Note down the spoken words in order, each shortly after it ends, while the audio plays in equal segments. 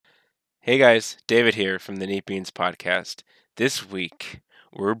Hey guys, David here from the Neat Beans podcast. This week,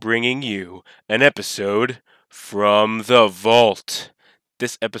 we're bringing you an episode from the vault.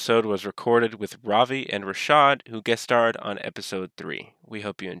 This episode was recorded with Ravi and Rashad, who guest starred on episode 3. We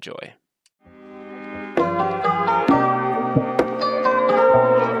hope you enjoy.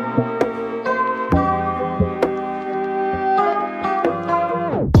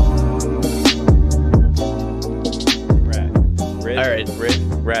 All right.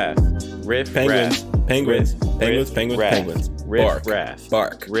 Riff, Penguins, raff. penguins, Riff, penguins, riff, penguins, raff. penguins. Riff, Bark, raff.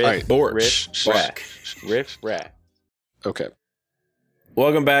 bark, Riff, Alright, borch, riff, bark. Riff, raff. Okay.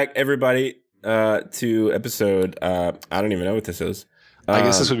 Welcome back, everybody, to episode. I don't even know what this is. I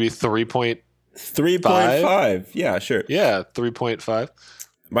guess this would be 3.5. Yeah, sure. 3.5.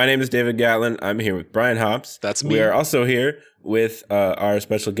 My name is David Gatlin. I'm here with Brian Hops. That's me. We are also here with our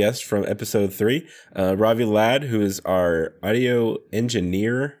special guest from episode 3, Ravi Ladd, who is our audio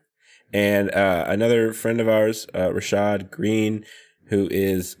engineer, and another friend of ours, Rashad Green, who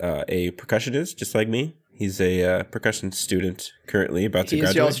is a percussionist, just like me. He's a percussion student currently, about to He's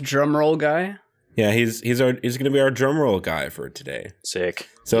graduate. y'all's drum roll guy. Yeah, he's going to be our drum roll guy for today. Sick.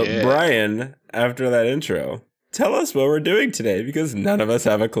 So Yeah. Brian, after that intro, tell us what we're doing today because none of us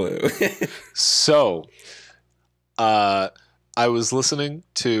have a clue. So, I was listening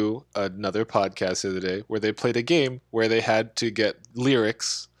to another podcast the other day where they played a game where they had to get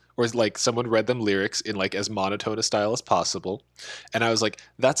lyrics, or like someone read them lyrics in like as monotone a style as possible. And I was like,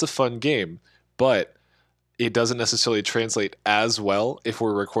 that's a fun game, but it doesn't necessarily translate as well if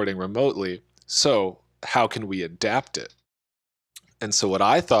we're recording remotely. So how can we adapt it? And so what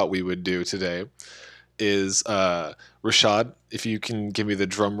I thought we would do today is, Rashad, if you can give me the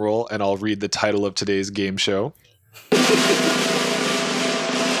drum roll and I'll read the title of today's game show.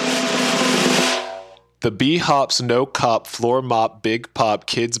 The B Hops No Cop Floor Mop Big Pop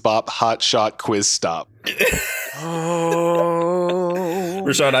Kids Bop Hot Shot Quiz Stop. Oh.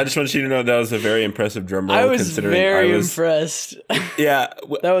 Rashad, I just want you to know that was a very impressive drum roll. I was considering very I was, impressed. Yeah,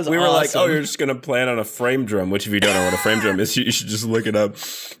 That was We were like, awesome. oh, you're just gonna plan on a frame drum. Which, if you don't know what a frame drum is, you should just look it up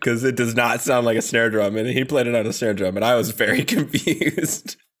because it does not sound like a snare drum. And he played it on a snare drum, and I was very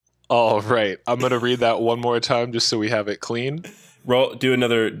confused. All right, I'm gonna read that one more time just so we have it clean. Do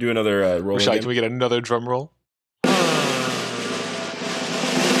another roll. Rashad, again. can we get another drum roll?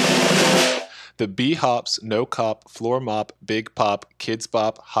 The B Hops No Cop Floor Mop Big Pop Kids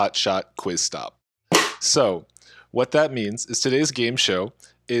Bop Hot Shot Quiz Stop. So, what that means is today's game show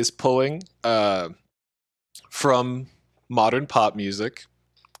is pulling from modern pop music,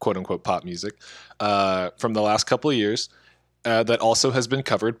 quote unquote pop music, from the last couple of years that also has been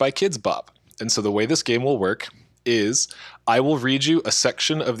covered by Kids Bop. And so the way this game will work is I will read you a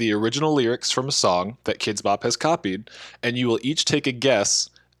section of the original lyrics from a song that Kids Bop has copied, and you will each take a guess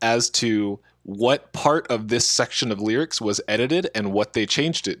as to what part of this section of lyrics was edited and what they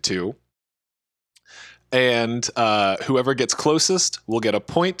changed it to. And whoever gets closest will get a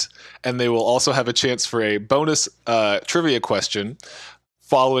point, and they will also have a chance for a bonus trivia question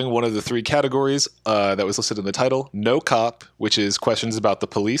following one of the 3 categories that was listed in the title: No Cop, which is questions about the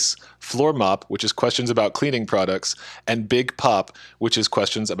police; Floor Mop, which is questions about cleaning products; and Big Pop, which is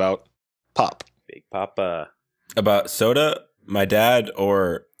questions about pop. Big Papa. About soda, my dad,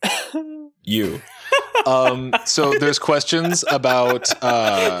 or you. So there's questions about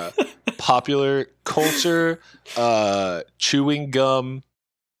popular culture, chewing gum,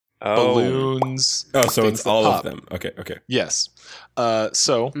 balloons. Oh, so things it's that all pop. of them. Okay. Yes.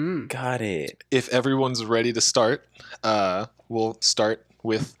 So Mm. Got it. if everyone's ready to start, we'll start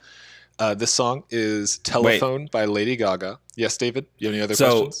with this song is Telephone by Lady Gaga. Yes, David, you have any other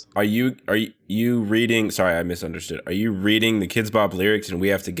So questions? are you reading? Sorry, I misunderstood. Are you reading the Kids Bop lyrics and we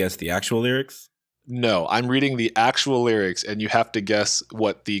have to guess the actual lyrics? No, I'm reading the actual lyrics and you have to guess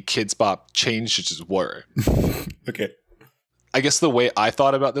what the Kids Bop changes were. Okay. I guess the way I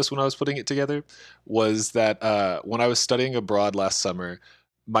thought about this when I was putting it together was that when I was studying abroad last summer,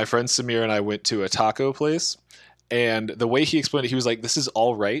 my friend Samir and I went to a taco place, and the way he explained it, he was like, this is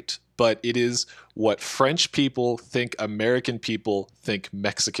all right, but it is what French people think American people think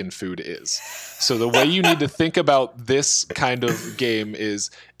Mexican food is. So the way you need to think about this kind of game is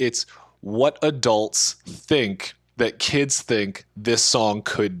it's what adults think that kids think this song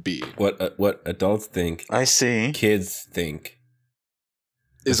could be. What adults think, I see. kids think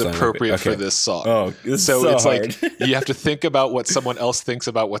Is This song would be- appropriate for okay. this song. Oh, this So is so it's hard. like you have to think about what someone else thinks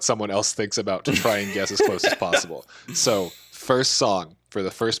about what someone else thinks about to try and guess as close as possible. So, first song for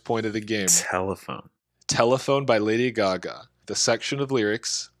the first point of the game, Telephone. Telephone by Lady Gaga. The section of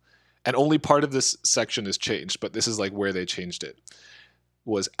lyrics, and only part of this section is changed, but this is like where they changed it.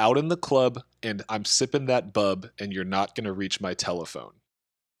 was out in the club and I'm sipping that bub and you're not going to reach my telephone.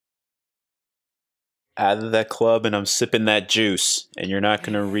 Out of that club and I'm sipping that juice, and you're not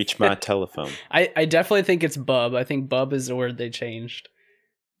going to reach my telephone. I definitely think it's bub. I think bub is the word they changed.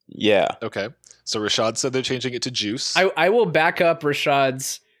 Yeah. Okay. So Rashad said they're changing it to juice. I will back up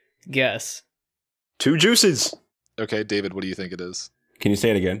Rashad's guess. 2 juices. Okay, David, what do you think it is? Can you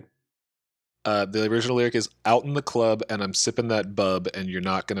say it again? The original lyric is out in the club and I'm sipping that bub and you're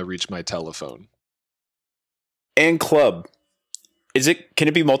not going to reach my telephone. And club. Can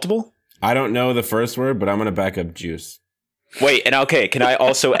it be multiple? I don't know the first word, but I'm gonna back up juice. Wait, and okay, can I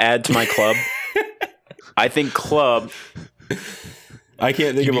also add to my club? I think club. I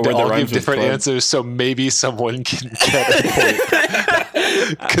can't think You of a need to word that all rhymes give with different club. answers so maybe someone can get a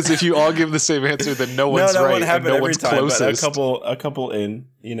point. Because if you all give the same answer, then no one's that right won't and happen no every one's time. closest. But a couple in.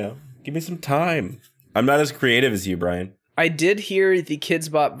 Give me some time. I'm not as creative as you, Brian. I did hear the Kids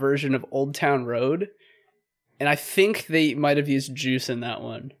Bop version of Old Town Road, and I think they might have used juice in that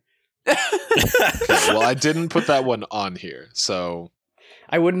one. Well, I didn't put that one on here, so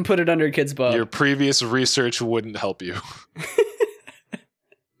I wouldn't put it under Kids Bop. your previous research wouldn't help you.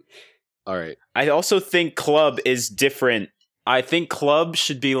 All right. I also think club is different. I think club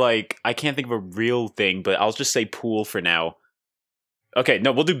should be like, I can't think of a real thing, but I'll just say pool for now. Okay,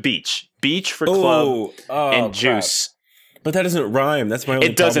 no, we'll do beach. Beach for club and crap. juice. But that doesn't rhyme. That's my only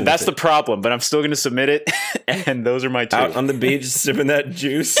It doesn't. problem That's the with problem, but I'm still going to submit it. And those are my 2. it. Out on the beach sipping that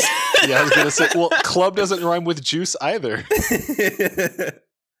juice. Yeah, I was going to say, well, club doesn't rhyme with juice either.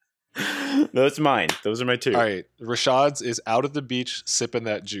 That's mine. Those are my 2. All right. Rashad's is out at the beach sipping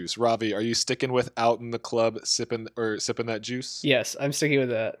that juice. Ravi, are you sticking with out in the club sipping that juice? Yes, I'm sticking with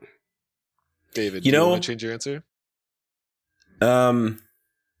that. David, You do you know- want to change your answer? I'm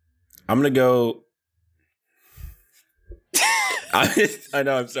gonna go. I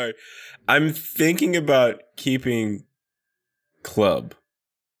know. I'm sorry. I'm thinking about keeping club.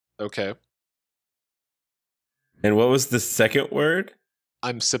 Okay. And what was the second word?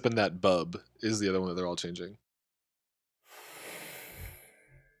 I'm sipping that bub is the other one that they're all changing.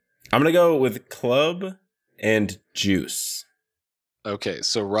 I'm gonna go with club and juice. Okay,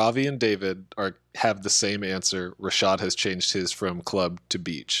 so Ravi and David have the same answer. Rashad has changed his from club to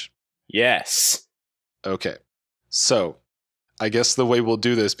beach. Yes. Okay. So, I guess the way we'll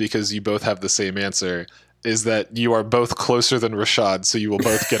do this, because you both have the same answer, is that you are both closer than Rashad, so you will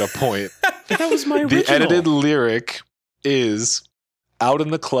both get a point. That was my original. The edited lyric is out in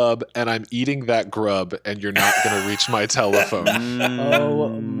the club and I'm eating that grub and you're not going to reach my telephone. Oh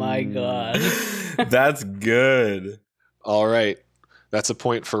my god. That's good. All right. That's a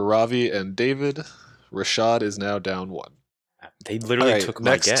point for Ravi and David. Rashad is now down 1. They All literally right, took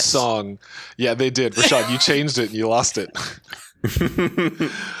my next guess. song. Yeah, they did. Rashad, you changed it and you lost it.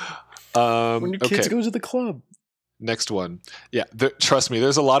 When your kids Okay, go to the club. next one. Yeah, trust me,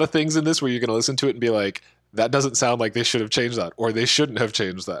 there's a lot of things in this where you're going to listen to it and be like, that doesn't sound like they should have changed that, or they shouldn't have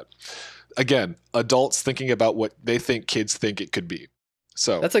changed that. Again, adults thinking about what they think kids think it could be.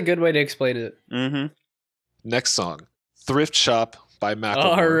 So, That's a good way to explain it. Mm-hmm. next song, Thrift Shop by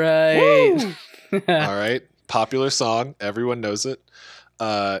Macklemore. All right. All right. Popular song. Everyone knows it.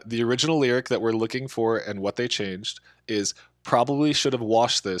 The original lyric that we're looking for and what they changed is probably should have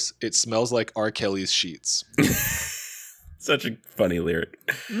washed this. It smells like R. Kelly's sheets. Such a funny lyric.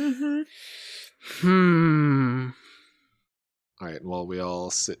 All right. Well, we all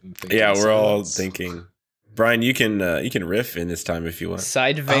sit and think. Yeah, in we're all silence. thinking. Brian, you can riff in this time if you want.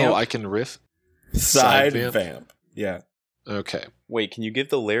 Side vamp. Oh, I can riff. Side vamp. vamp. Yeah. Okay. Wait, can you give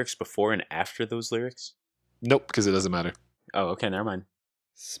the lyrics before and after those lyrics? Nope, because it doesn't matter. Oh, okay, never mind.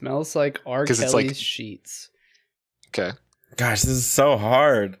 Smells like R. 'Cause Kelly's it's like- sheets. Okay. Gosh, this is so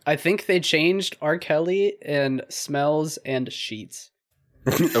hard. I think they changed R. Kelly and smells and sheets.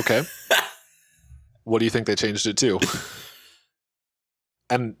 Okay. What do you think they changed it to?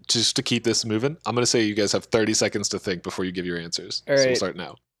 And just to keep this moving, I'm going to say you guys have 30 seconds to think before you give your answers. All So we'll right. start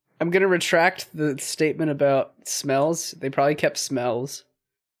now. I'm going to retract the statement about smells. They probably kept smells.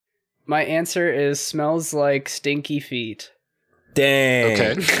 My answer is smells like stinky feet. Dang.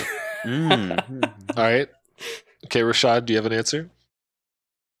 Okay. Mm. All right. Okay, Rashad, do you have an answer?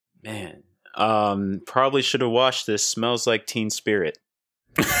 Man. Probably should have washed this. Smells like Teen Spirit.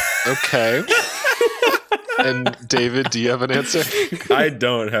 Okay. And David, do you have an answer? I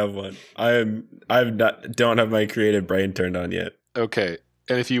don't have one. Don't have my creative brain turned on yet. Okay.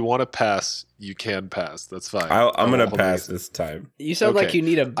 And if you want to pass, you can pass. That's fine. I'm I gonna won't hold pass you. this time. You sound like Okay. you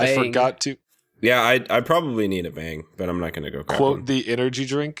need a bang. I forgot to Yeah, I probably need a bang, but I'm not gonna go grab quote one. the energy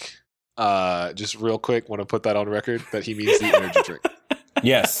drink. Just real quick, want to put that on record that he means the energy drink.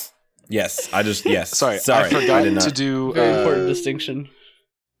 Yes. Yes. Sorry, I did forgot not. to do. Very important distinction.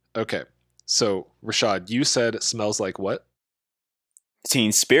 Okay, so Rashad, you said smells like what?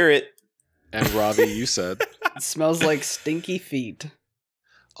 Teen Spirit. And Ravi, you said. It smells like stinky feet.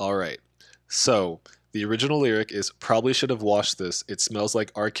 All right. So the original lyric is probably should have washed this. It smells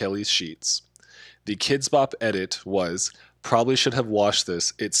like R. Kelly's sheets. The Kids Bop edit was probably should have washed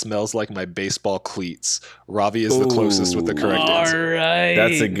this. It smells like my baseball cleats. Ravi is the closest with the correct All answer. right.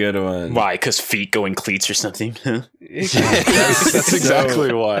 That's a good one. Why? Because feet go in cleats or something? That's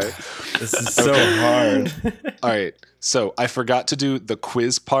exactly why. This is so hard. All right. So I forgot to do the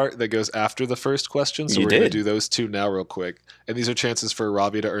quiz part that goes after the first question. So You we're going to did. do those two now real quick. And these are chances for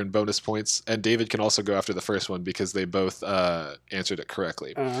Ravi to earn bonus points. And David can also go after the first one because they both answered it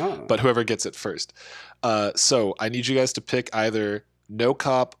correctly. Oh. But whoever gets it first. So I need you guys to pick either No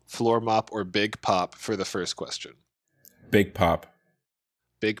Cop, Floor Mop, or Big Pop for the first question. Big Pop.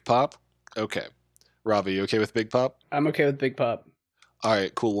 Big Pop? Okay. Ravi, you okay with Big Pop? I'm okay with Big Pop. All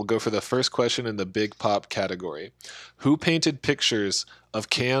right, cool. We'll go for the first question in the Big Pop category. Who painted pictures of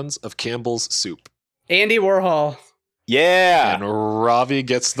cans of Campbell's soup? Andy Warhol. Yeah. And Ravi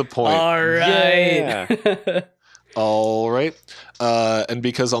gets the point. All right. All right. And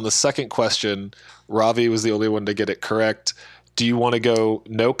because on the second question, Ravi was the only one to get it correct, do you want to go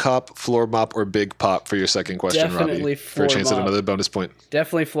No Cop, Floor Mop, or Big Pop for your second question, Definitely Ravi? For a chance at Floor Mop. another bonus point.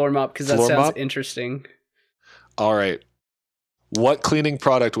 Definitely Floor Mop because that Floor sounds Mop? interesting. All right. What cleaning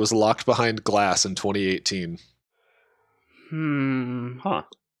product was locked behind glass in 2018? Huh.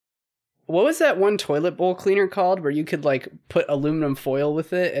 What was that one toilet bowl cleaner called where you could like put aluminum foil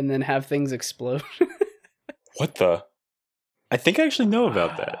with it and then have things explode? What the? I think I actually know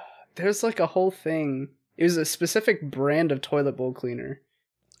about that. There's like a whole thing. It was a specific brand of toilet bowl cleaner.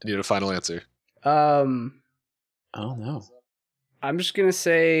 I need a final answer. Oh no. I'm just gonna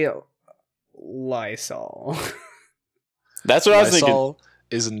say Lysol. That's what I was thinking. Lysol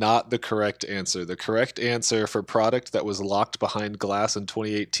is not the correct answer. The correct answer for product that was locked behind glass in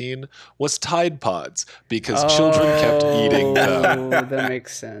 2018 was Tide Pods because children kept eating them. Oh, that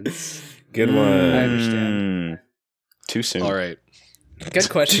makes sense. Good I one. understand. Too soon. All right. Good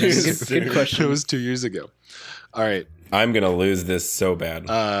question. Good It question. was 2 years ago. All right. I'm going to lose this so bad.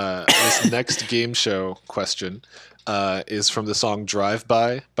 This next game show question is from the song Drive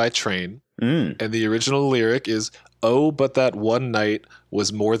by Train. Mm. And the original lyric is, "Oh, but that one night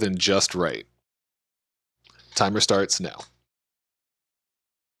was more than just right." Timer starts now.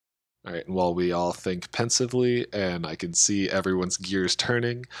 All right, and while we all think pensively and I can see everyone's gears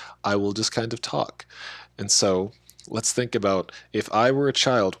turning, I will just kind of talk. And so let's think about, if I were a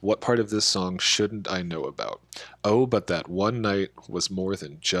child, what part of this song shouldn't I know about? Oh, but that one night was more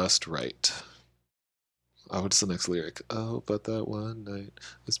than just right. Oh, what's the next lyric? Oh, but that one night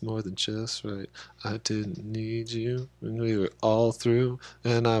was more than just right. I didn't need you when we were all through,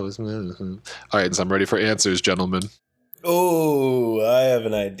 and I was... All right, so I'm ready for answers, gentlemen. Oh, I have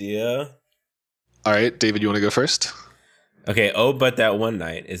an idea. All right, David, you want to go first? Okay, oh, but that one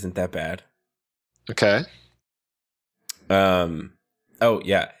night isn't that bad. Okay. Oh,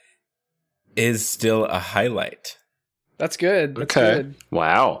 yeah. Is still a highlight. That's good. That's Okay. good.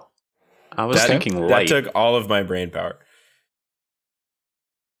 Wow. I was That- thinking That light. took all of my brain power.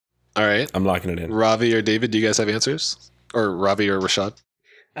 All right. I'm locking it in. Ravi or David, do you guys have answers? Or Ravi or Rashad?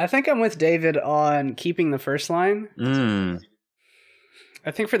 I think I'm with David on keeping the first line. Mm.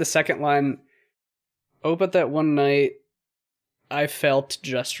 I think for the second line, oh, but that one night I felt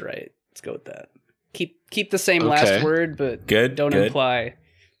just right. Let's go with that. Keep the same Okay. last word, but Good. don't good. imply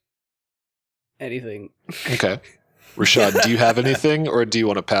anything. Okay. Rashad, do you have anything, or do you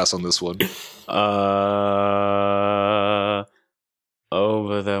want to pass on this one?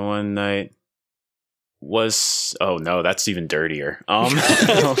 Over that one night was... Oh no, that's even dirtier. You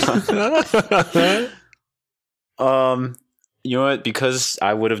know what? Because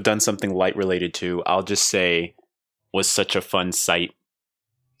I would have done something light related to, I'll just say was such a fun sight.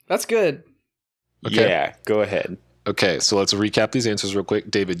 That's good. Okay. Yeah, go ahead. Okay, so let's recap these answers real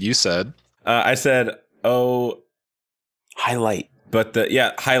quick. David, you said... I said, oh, Highlight. but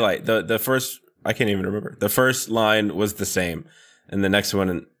highlight. The first, I can't even remember. The first line was the same, and the next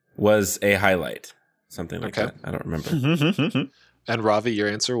one was a highlight. Something like Okay. that. I don't remember. And Ravi, your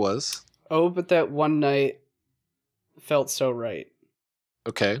answer was? Oh, but that one night felt so right.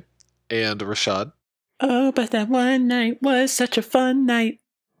 Okay. And Rashad? Oh, but that one night was such a fun night.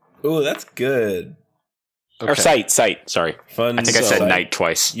 Oh, that's good. Okay. Or sight. Sorry. Fun. I think I said sight. night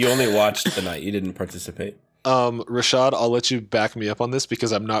twice. You only watched the night. You didn't participate. Rashad, I'll let you back me up on this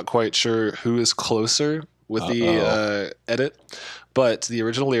because I'm not quite sure who is closer with the edit. But the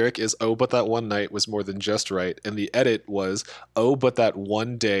original lyric is "Oh, but that one night was more than just right," and the edit was "Oh, but that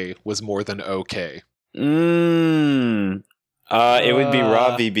one day was more than okay." It would be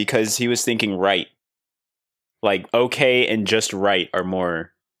Ravi because he was thinking right. Like okay and just right are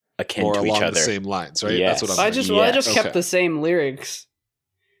more akin More to each along other. the same lines, right? Yes. That's what I'm I saying. just Yeah. kept the same lyrics,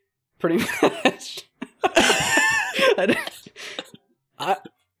 pretty much. I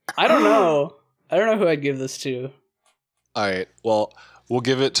don't know. I don't know who I'd give this to. All right. Well, we'll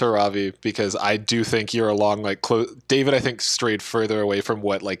give it to Ravi because I do think you're along like close. David, I think strayed further away from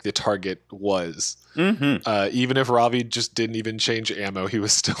what like the target was. Mm-hmm. Even if Ravi just didn't even change ammo, he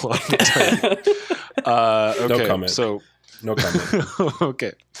was still on the target. Okay. No comment. So No comment.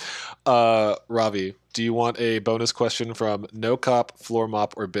 okay. Ravi, do you want a bonus question from No Cop, Floor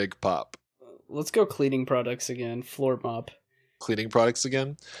Mop, or Big Pop? Let's go cleaning products again. Floor mop. Cleaning products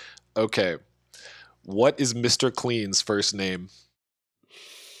again? Okay. What is Mr. Clean's first name?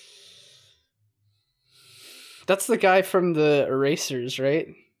 That's the guy from the erasers, right?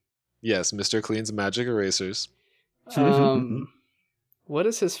 Yes, Mr. Clean's Magic Erasers. What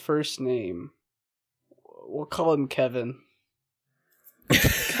is his first name? We'll call him Kevin.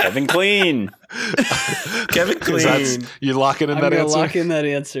 Kevin Clean. Kevin Clean. You locking in I'm that gonna answer? lock in that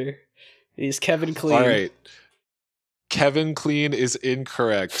answer. He's Kevin Clean. All right. Kevin Clean is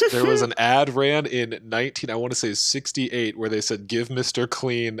incorrect. There was an ad ran in 68 where they said give Mr.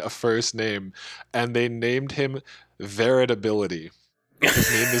 Clean a first name and they named him Veritability.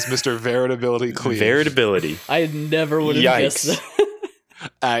 His name is Mr. Veritability Clean. Veritability. I never would have guessed Yikes.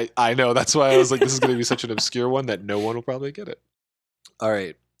 that. I know. That's why I was like, this is going to be such an obscure one that no one will probably get it. All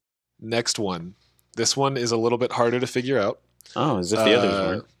right. Next one. This one is a little bit harder to figure out. Oh, is that the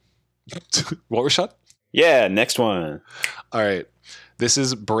other one? What, Rashad? Yeah, next one. All right. This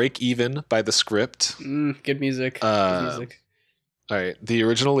is Break Even by The Script. Good music. Uh, Good music. All right. The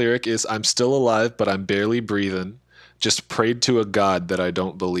original lyric is I'm still alive, but I'm barely breathing. Just prayed to a God that I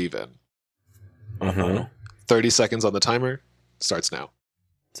don't believe in. Uh-huh. 30 seconds on the timer. Starts now.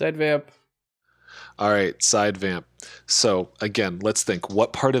 Side vamp. All right. Side vamp. So, again, let's think.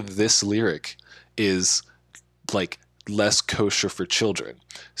 What part of this lyric is like less kosher for children?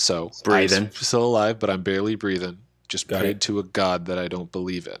 So, Breathing. I'm still alive, but I'm barely breathing. Just Got prayed it. to a God that I don't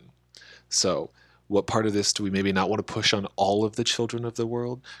believe in. So, what part of this do we maybe not want to push on all of the children of the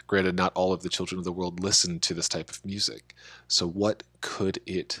world? Granted, not all of the children of the world listen to this type of music. So, what could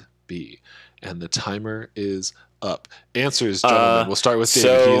it be? And the timer is up. Answers, gentlemen. We'll start with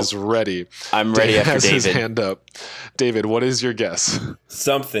David. He is ready. I'm ready David after has his David. hand up. David, what is your guess?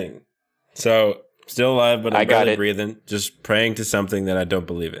 Something. So, still alive, but I I'm got barely it. breathing. Just praying to something that I don't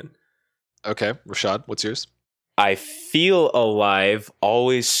believe in. Okay, Rashad, what's yours? I feel alive,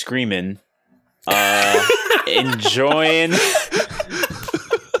 always screaming.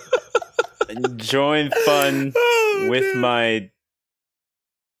 Enjoying fun with my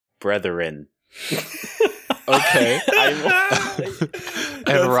brethren. Okay. And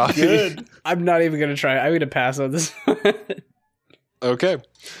Rafi. I'm not even gonna try. I'm gonna pass on this one. Okay.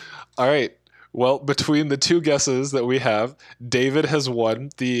 All right. Well, between the two guesses that we have, David has won.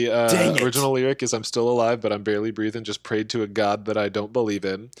 The Dang it. original lyric is I'm still alive, but I'm barely breathing. Just prayed to a God that I don't believe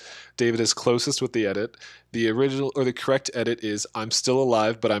in. David is closest with the edit. The original or the correct edit is I'm still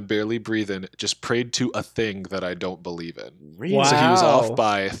alive, but I'm barely breathing. Just prayed to a thing that I don't believe in. Really? So he was Wow. off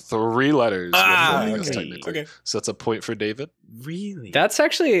by 3 letters. with Ah, the lyrics, okay. technically. Okay. So that's a point for David. Really? that's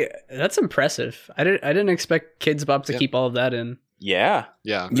impressive. I didn't expect Kids Bop to Yeah. keep all of that in. Yeah.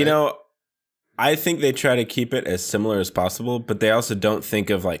 Yeah. You know, I think they try to keep it as similar as possible, but they also don't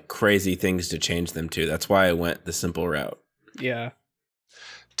think of like crazy things to change them to. That's why I went the simple route. Yeah.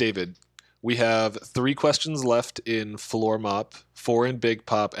 David, we have 3 questions left in Floor Mop, 4 in Big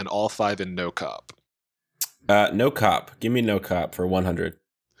Pop, and all 5 in No Cop. No Cop. Give me No Cop for 100.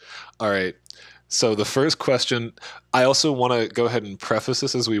 All right. So the first question, I also want to go ahead and preface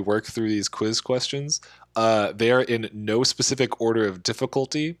this as we work through these quiz questions. They are in no specific order of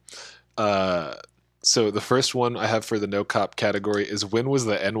difficulty. So the first one I have for the No Cop category is when was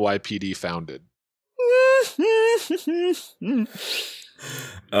the NYPD founded?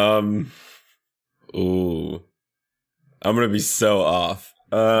 Ooh. I'm going to be so off.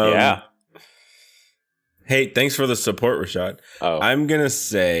 Yeah. Hey, thanks for the support, Rashad. Oh. I'm going to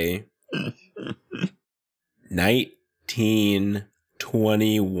say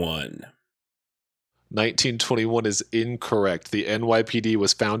 1921. 1921 is incorrect. The NYPD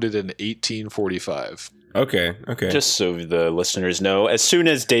was founded in 1845. Okay. Just so the listeners know, as soon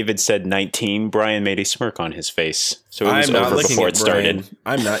as David said 19, Brian made a smirk on his face. So it was I'm not over looking before at it started. Brian.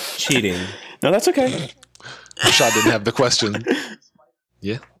 I'm not cheating. No, that's okay. Rashad didn't have the question.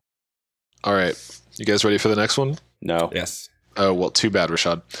 Yeah. All right. You guys ready for the next one? No. Yes. Oh, well, too bad,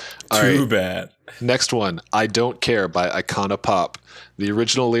 Rashad. All Too right. bad. Next one. I Don't Care by Icona Pop. The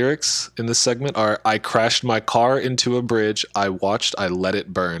original lyrics in this segment are I crashed my car into a bridge. I watched, I let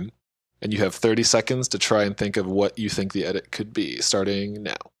it burn. And you have 30 seconds to try and think of what you think the edit could be, starting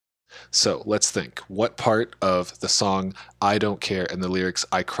now. So let's think. What part of the song I Don't Care and the lyrics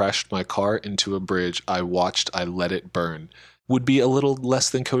I crashed my car into a bridge, I watched, I let it burn would be a little less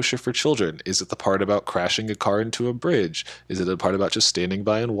than kosher for children? Is it the part about crashing a car into a bridge? Is it the part about just standing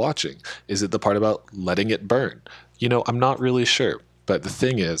by and watching? Is it the part about letting it burn? You know, I'm not really sure. But the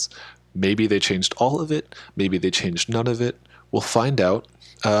thing is, maybe they changed all of it. Maybe they changed none of it. We'll find out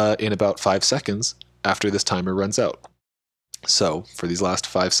in about 5 seconds after this timer runs out. So, for these last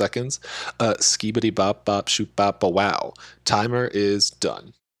 5 seconds, skibidi bop bop shoot bop a wow. Timer is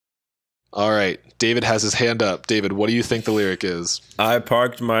done. All right, David has his hand up. David, what do you think the lyric is? I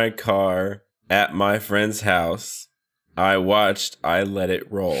parked my car at my friend's house. I watched, I let it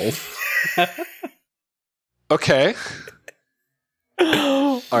roll. Okay.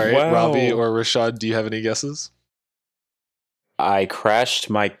 All right, Wow. Robbie or Rashad, do you have any guesses? I crashed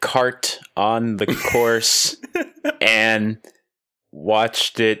my cart on the course and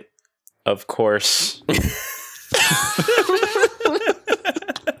watched it, of course.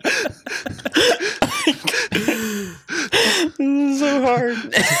 This is so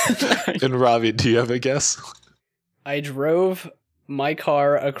hard. And Robbie, do you have a guess? I drove my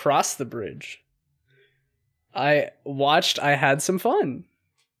car across the bridge. I watched, I had some fun.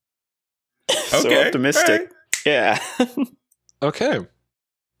 So Okay, optimistic. all right. Yeah. Okay.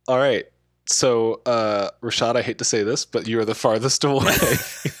 All right. So, Rashad, I hate to say this, but you are the farthest away.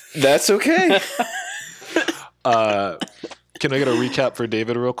 That's okay. Can I get a recap for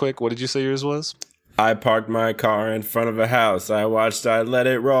David real quick? What did you say yours was? I parked my car in front of a house. I watched, I let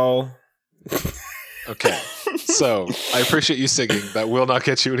it roll. Okay. So, I appreciate you singing. That will not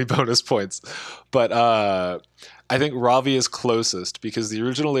get you any bonus points. But I think Ravi is closest because the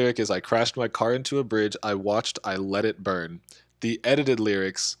original lyric is I crashed my car into a bridge. I watched, I let it burn. The edited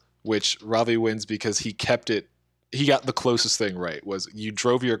lyrics, which Ravi wins because he kept it, he got the closest thing right, was you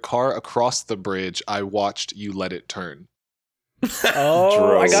drove your car across the bridge. I watched, you let it turn.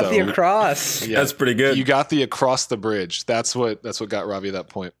 Oh, I got the So- across. Yeah. That's pretty good. You got the across the bridge. That's what got Ravi that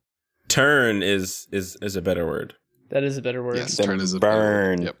point. Turn is a better word. That is a better word. Yes, Then turn is a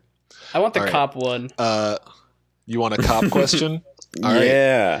burn. better- Yep. I want the All right. cop one. You want a cop question? All right.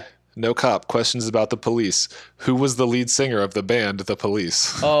 Yeah. No cop. Questions about the police. Who was the lead singer of the band The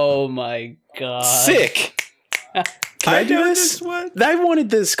Police? Oh my god. Sick. Can I do know this? one. I wanted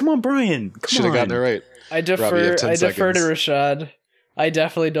this. Come on, Brian. Come Should have on. gotten it right. I Robbie, you defer. have 10 I defer to seconds. Rashad. I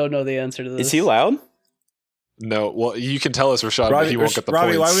definitely don't know the answer to this. Is he loud? No. Well, you can tell us, Rashad, but Robbie, he won't get the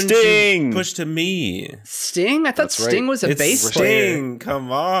Robbie, why points. wouldn't Sting! you push to me? Sting? I thought That's right. Sting was a It's bass player. Sting.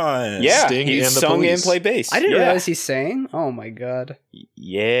 Come on. Yeah. Sting he and the sung Police. and played bass. I didn't Yeah. realize he sang. Oh my god.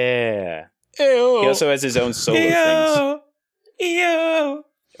 Yeah. Ew. He also has his own solo things. Ew.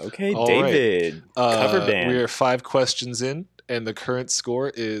 Okay, All right. David. Cover band. We are 5 questions in, and the current score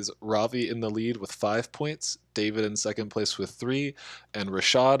is Ravi in the lead with 5 points, David in second place with 3, and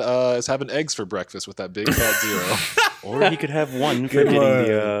Rashad is having eggs for breakfast with that big fat 0. Or he could have one for Good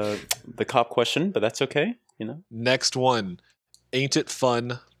getting the cop question, but that's okay, you know? Next one, Ain't It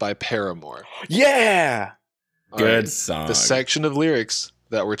Fun by Paramore. Yeah! All Good right. song. The section of lyrics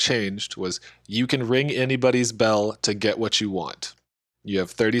that were changed was you can ring anybody's bell to get what you want. You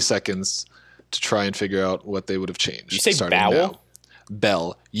have 30 seconds to try and figure out what they would have changed. You say starting bowel? now.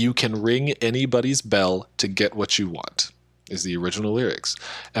 Bell. You can ring anybody's bell to get what you want is the original lyrics.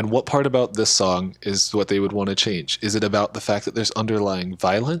 And what part about this song is what they would want to change? Is it about the fact that there's underlying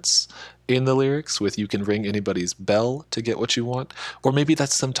violence in the lyrics with you can ring anybody's bell to get what you want? Or maybe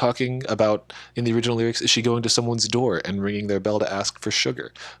that's them talking about, in the original lyrics, is she going to someone's door and ringing their bell to ask for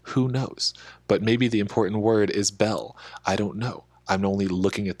sugar? Who knows? But maybe the important word is bell. I don't know. I'm only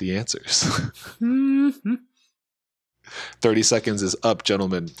looking at the answers. 30 seconds is up,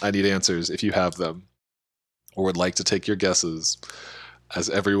 gentlemen. I need answers if you have them or would like to take your guesses as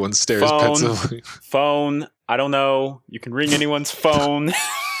everyone stares Phone. pensively. Phone. I don't know. You can ring anyone's phone.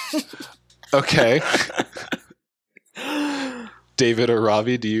 Okay. David or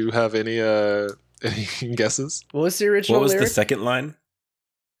Ravi, do you have any guesses? What was the original What was lyric? the second line?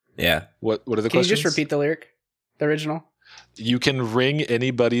 Yeah. What are the Can you questions? just repeat the lyric? The original? You can ring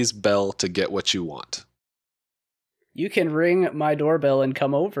anybody's bell to get what you want. You can ring my doorbell and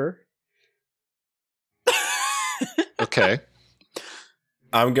come over. Okay.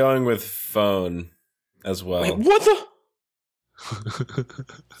 I'm going with phone. as well. Wait, what the?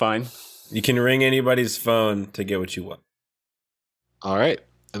 Fine. You can ring anybody's phone to get what you want. All right.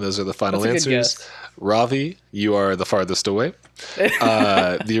 And those are the final That's a good answers. guess. Ravi, you are the farthest away.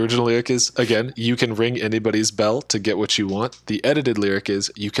 The original lyric is, again, you can ring anybody's bell to get what you want. The edited lyric is,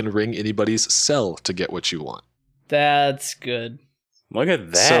 you can ring anybody's cell to get what you want. That's good. Look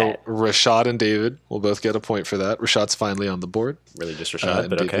at that. So Rashad and David will both get a point for that. Rashad's finally on the board. Really just Rashad, And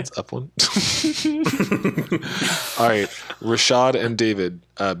but David's up one. All right. Rashad and David,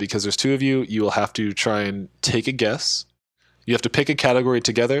 because there's two of you, you will have to try and take a guess. You have to pick a category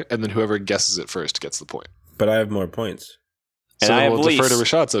together, and then whoever guesses it first gets the point. But I have more points. And So I then have we'll defer to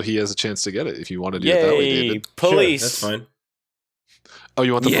police. Rashad so he has a chance to get it if you want to do it that way, Yay, David. police. Sure, that's fine. Oh,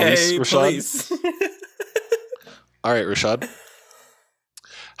 you want the police, Yay, Rashad? police. All right, Rashad.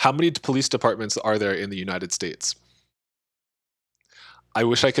 How many police departments are there in the United States? I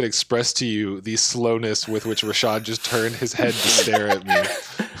wish I could express to you the slowness with which Rashad just turned his head to stare at me.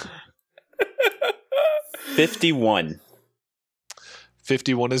 51.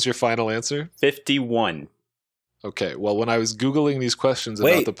 51 is your final answer? 51. Okay, well, when I was Googling these questions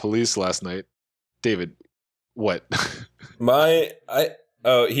about Wait. the police last night, David, what?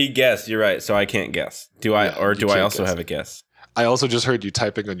 He guessed. You're right. So I can't guess. Do I? Yeah, Or you do I can't also guess. have a guess? I also just heard you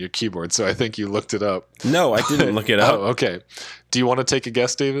typing on your keyboard, so I think you looked it up. No, I didn't look it up. Oh, okay. Do you want to take a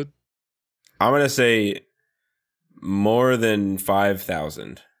guess, David? I'm gonna say more than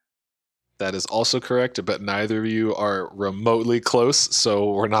 5,000. That is also correct, but neither of you are remotely close,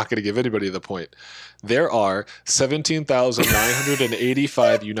 so we're not going to give anybody the point. There are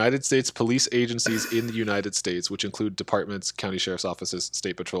 17,985 United States police agencies in the United States, which include departments, county sheriff's offices,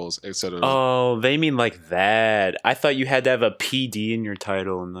 state patrols, etc. Oh, they mean like that. I thought you had to have a PD in your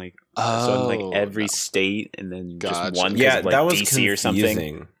title and like so in like every no. state and then Gotcha. just one Yeah, of like that was DC or something.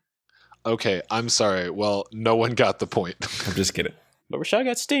 confusing. Okay, I'm sorry. Well, no one got the point. I'm just kidding. But Rashad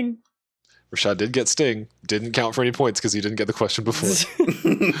got Sting. Rashad did get Sting. Didn't count for any points because he didn't get the question before.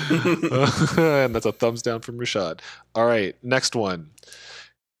 And that's a thumbs down from Rashad. All right, next one.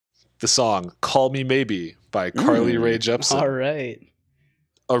 The song Call Me Maybe by Carly Rae Jepsen. All right.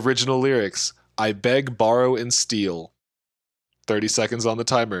 Original lyrics, I beg, borrow, and steal. 30 seconds on the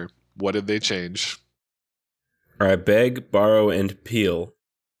timer. What did they change? All right, beg, borrow, and peel.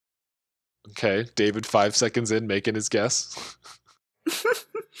 Okay, David, 5 seconds in, making his guess.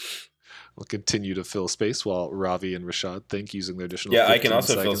 We'll continue to fill space while Ravi and Rashad think using their additional Yeah, I can 15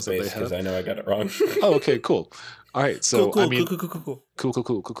 also fill seconds that they space because have. I know I got it wrong. Oh, okay, cool. All right, so cool. I mean,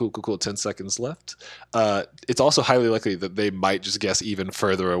 cool. 10 seconds left. It's also highly likely that they might just guess even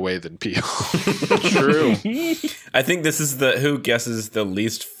further away than Peel. True. I think this is the who guesses the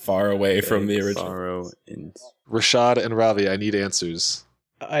least far away from the original. Borrow and Rashad and Ravi, I need answers.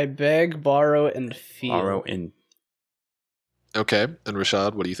 I beg, borrow, and feel. borrow and Okay, and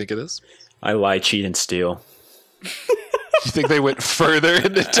Rashad, what do you think it is? I lie, cheat, and steal. You think they went further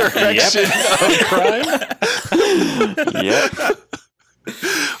in the direction of crime? Yep.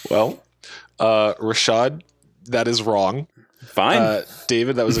 Well, Rashad, that is wrong. Fine.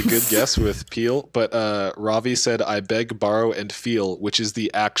 David, that was a good guess with Peel, but Ravi said, I beg, borrow, and feel, which is the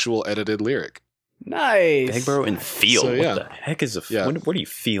actual edited lyric. Nice. Beg, borrow, and feel. So, yeah. What the heck is a? Yeah. What are you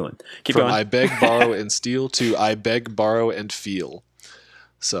feeling? Keep From going. I beg, borrow, and steal to I beg, borrow, and feel.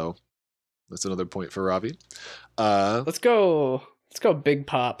 So that's another point for Ravi. Let's go. Let's go, Big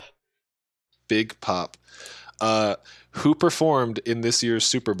Pop. Big Pop. Who performed in this year's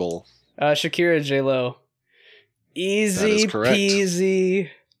Super Bowl? Shakira, J-Lo. Easy correct. peasy.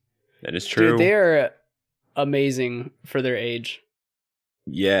 That is true. Dude, they are amazing for their age.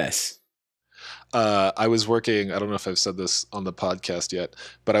 Yes. I was working, I don't know if I've said this on the podcast yet,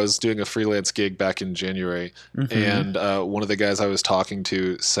 but I was doing a freelance gig back in January. Mhm. And one of the guys I was talking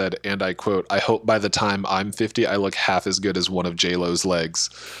to said, and I quote, I hope by the time I'm 50, I look half as good as one of J-Lo's legs.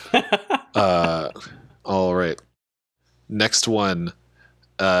 All right. Next one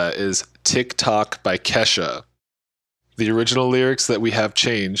is TikTok by Kesha. The original lyrics that we have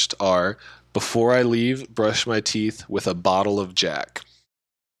changed are, before I leave, brush my teeth with a bottle of Jack.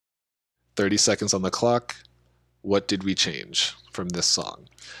 30 seconds on the clock. What did we change from this song?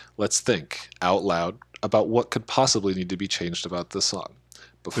 Let's think out loud about what could possibly need to be changed about this song.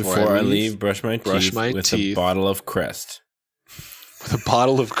 Before I leave, brush my teeth my with teeth. a bottle of Crest. With a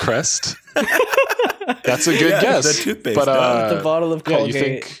bottle of Crest? That's a good Yeah, guess. the toothpaste, But dog. The bottle of yeah, Colgate. you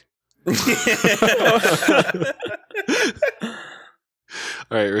think...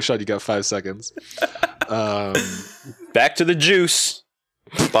 All right, Rashad, you got 5 seconds. Back to the juice.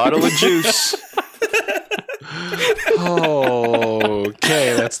 Bottle of juice. Okay.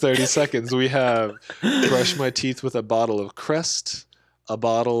 Okay, that's 30 seconds. We have brush my teeth with a bottle of Crest, a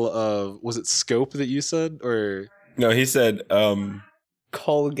bottle of, was it Scope that you said? Or No, he said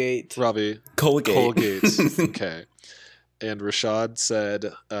Colgate. Robbie? Colgate. Colgate. Okay. And Rashad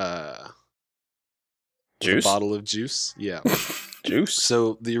said Juice? a bottle of juice. Yeah. Juice.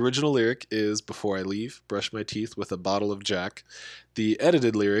 So the original lyric is before I leave, brush my teeth with a bottle of Jack. The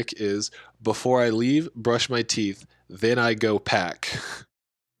edited lyric is before I leave, brush my teeth, then I go pack.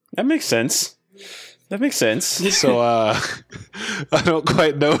 That makes sense. So I don't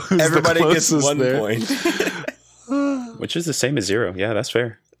quite know who's Everybody the gets closest 1 there. point. Which is the same as 0. Yeah, that's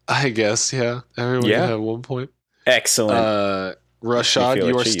fair. I guess, yeah. Everyone Yeah. can have 1 point. Excellent. Rashad, feel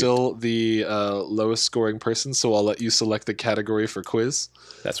you are achieved. still the lowest scoring person, so I'll let you select the category for quiz.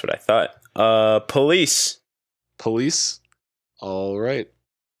 That's what I thought. Police. Police. All right.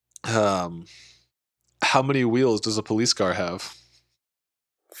 How many wheels does a police car have?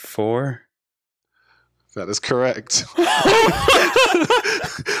 4. That is correct.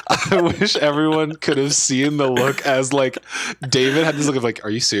 I wish everyone could have seen the look as like David had this look of like, are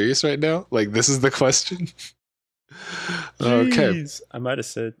you serious right now? Like this is the question. Okay. Jeez. I might have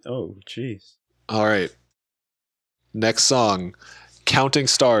said, oh, jeez. All right. Next song, Counting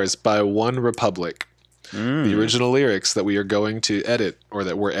Stars by One Republic. The original lyrics that we are going to edit, or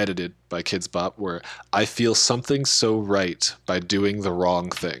that were edited by Kids Bop, were I feel something so right by doing the wrong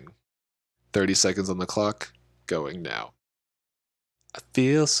thing. 30 seconds on the clock, going now. I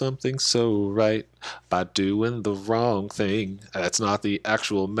feel something so right by doing the wrong thing. That's not the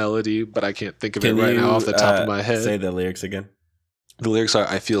actual melody, but I can't think of it right now off the top of my head. Say the lyrics again. The lyrics are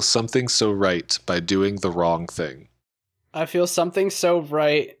I feel something so right by doing the wrong thing. I feel something so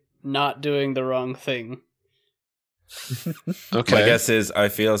right not doing the wrong thing. Okay. My guess is I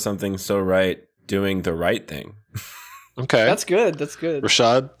feel something so right doing the right thing. Okay. That's good. That's good.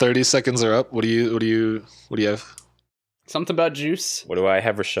 Rashad, 30 seconds are up. What do you have? Something about juice. What do I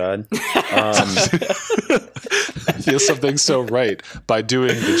have, Rashad? I feel something so right by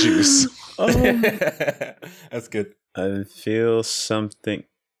doing the juice. That's good. I feel something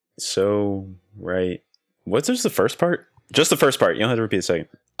so right. What's just the first part? Just the first part. You don't have to repeat the second.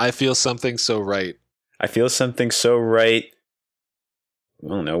 I feel something so right. I feel something so right. I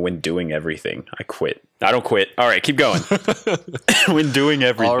don't know. When doing everything, I quit. I don't quit. All right, keep going. When doing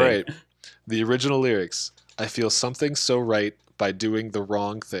everything. All right. The original lyrics, I feel something so right by doing the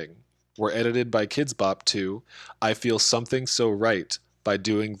wrong thing, were edited by Kids Bop to I feel something so right by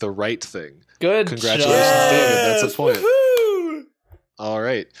doing the right thing. Good Congratulations, job. David. That's a point. Woohoo! All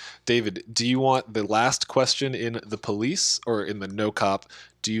right. David, do you want the last question in the police or in the no cop?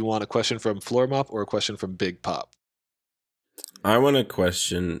 Do you want a question from Floor Mop or a question from Big Pop? I want a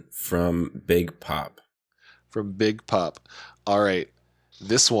question from Big Pop. From Big Pop. All right.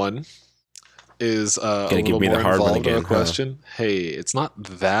 This one is a Gonna give little me the more hard one involved of again, a huh? question. Hey, it's not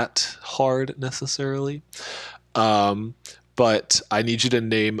that hard necessarily. But I need you to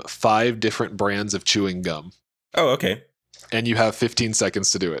name 5 different brands of chewing gum. Oh, okay. And you have 15 seconds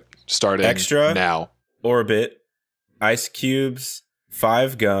to do it. Starting Extra? now. Orbit, Ice Cubes,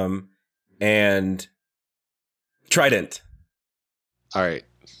 5 Gum, and Trident. All right.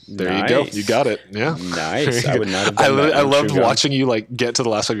 There you go. You got it. Yeah. Nice. I would not have I, done that I on loved Chew Gum. watching you like get to the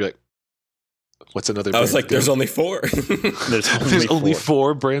last one. You're like, what's another? I was brand like, of there's gum? only 4. There's only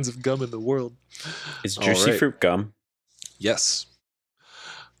 4 brands of gum in the world. Is All Juicy right. Fruit gum? Yes.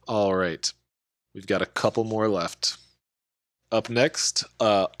 All right. We've got a couple more left. Up next,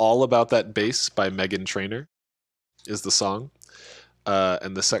 All About That Bass by Megan Trainor is the song.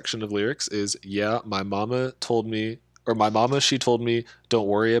 And the section of lyrics is, yeah, my mama, she told me, don't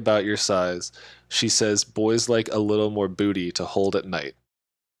worry about your size. She says, boys like a little more booty to hold at night.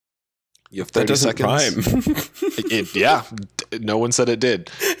 You have 30 That doesn't seconds. rhyme. Yeah, no one said it did.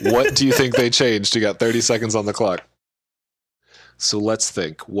 What do you think they changed? You got 30 seconds on the clock. So let's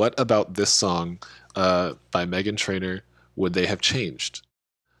think. What about this song by Megan Trainor would they have changed?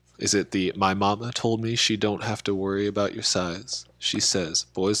 Is it the my mama told me she don't have to worry about your size? She says,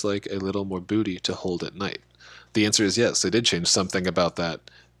 boys like a little more booty to hold at night. The answer is yes, they did change something about that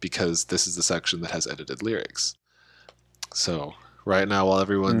because this is the section that has edited lyrics. So right now, while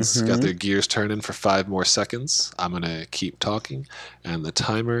everyone's got their gears turning for 5 more seconds, I'm going to keep talking, and the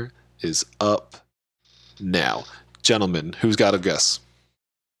timer is up now. Gentlemen, who's got a guess?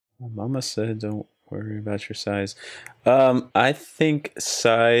 Mama said, don't worry about your size. I think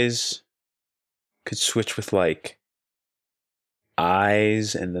size could switch with like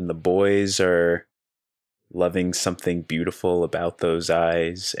eyes, and then the boys are loving something beautiful about those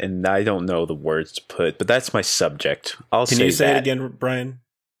eyes. And I don't know the words to put, but that's my subject. Can you say it again, Brian?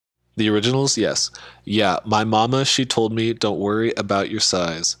 The originals, yes. Yeah, my mama, she told me, don't worry about your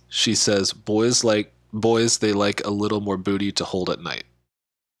size. She says, boys, they like a little more booty to hold at night.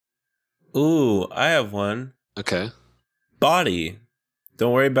 Ooh, I have one. Okay. Body.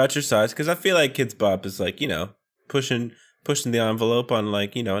 Don't worry about your size, because I feel like Kids Bop is like, pushing the envelope on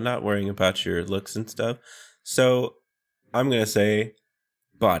like, not worrying about your looks and stuff. So I'm going to say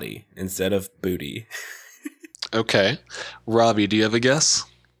body instead of booty. Okay. Robbie, do you have a guess?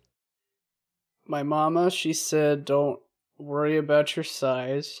 My mama, she said, don't worry about your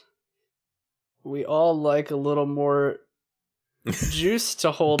size. We all like a little more juice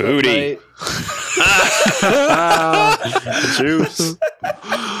to hold Booty. at night. Juice.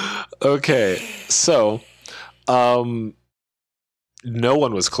 Okay. So, no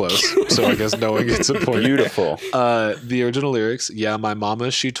one was close, so I guess no one gets a point. Beautiful. The original lyrics, yeah, my mama,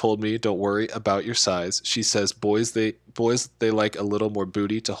 she told me, don't worry about your size. She says, boys, they like a little more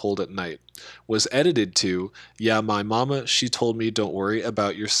booty to hold at night. Was edited to, yeah, my mama, she told me, don't worry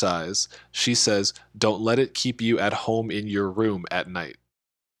about your size. She says, don't let it keep you at home in your room at night.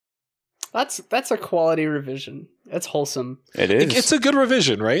 That's a quality revision. That's wholesome. It is. It's a good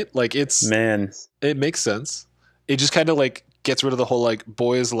revision, right? Like Man. it makes sense. It just kind of like gets rid of the whole like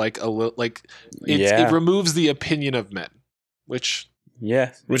boys like a little like it removes the opinion of men, which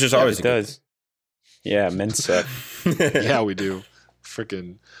is always it does. Yeah, men suck. yeah, we do.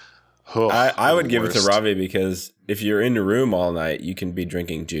 Freaking. Oh, I would give it to Ravi because if you're in the room all night, you can be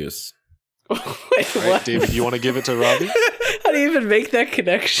drinking juice. Wait, right, what? David, you want to give it to Ravi? How do you even make that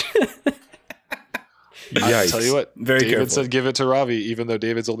connection? I'll tell you what. Very David careful. said give it to Ravi, even though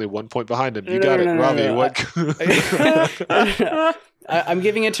David's only 1 point behind him. You got it, Ravi. What? I'm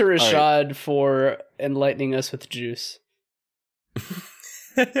giving it to Rashad for enlightening us with juice.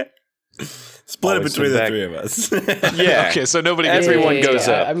 Split it Always between the back. three of us. Yeah. Okay, so nobody gets Everyone it. goes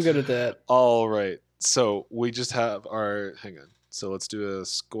up. I'm good at that. All right. So we just have our. Hang on. So let's do a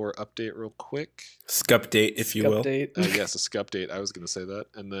score update real quick. Scupdate, if you will. Update. Yes, a scupdate. I was going to say that.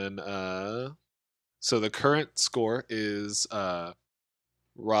 And then, so the current score is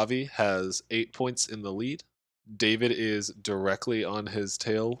Ravi has 8 points in the lead. David is directly on his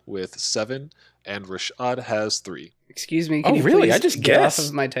tail with 7, and Rashad has 3. Excuse me. Can Oh, you really? please I just get guessed. off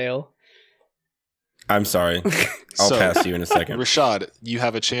of my tail? I'm sorry. I'll So, pass you in a second. Rashad, you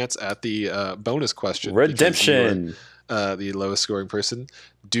have a chance at the bonus question. because Redemption. you're, the lowest scoring person.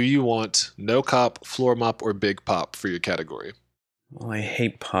 Do you want no cop, floor mop, or big pop for your category? Well, I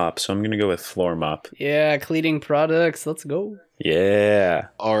hate pop, so I'm going to go with floor mop. Yeah, cleaning products. Let's go. Yeah.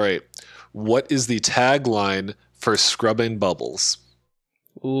 All right. What is the tagline for Scrubbing Bubbles?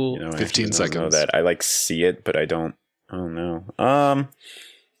 Ooh. You know, I 15 actually don't know seconds. that. I like see it, but I don't know.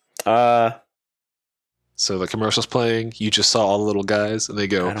 So the commercial's playing. You just saw all the little guys, and they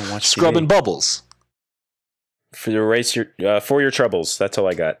go, I don't watch Scrubbing TV. Bubbles. For your troubles. That's all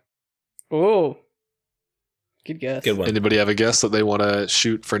I got. Oh. Good guess. Good one. Anybody have a guess that they want to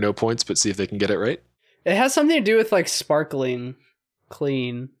shoot for no points, but see if they can get it right? It has something to do with like sparkling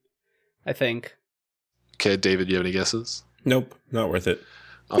clean, I think. Okay, David, you have any guesses? Nope, not worth it.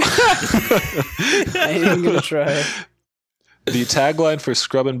 I ain't even gonna try. The tagline for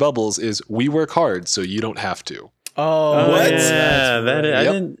Scrubbing Bubbles is "We work hard, so you don't have to." Oh, What? Yeah,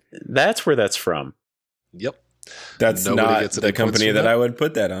 Yep. that's where that's from. Yep. That's Nobody not gets the any points company for that that? I would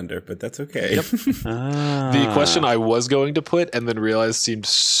put that under, but that's okay. Yep. The question I was going to put and then realized seemed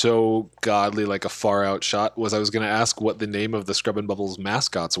so godly like a far out shot was I was going to ask what the name of the Scrubbing Bubbles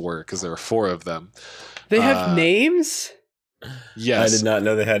mascots were because there are 4 of them. they have names? Yes. I did not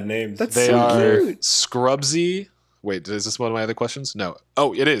know they had names. That's They so are cute. Scrubsy. Wait, is this one of my other questions? No.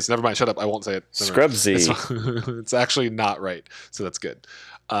 Oh, it is. Never mind. Shut up. I won't say it. Never mind. Scrubsy. It's actually not right. So that's good.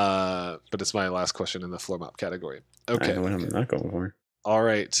 But it's my last question in the floor mop category. I Okay. know what I'm not going for. All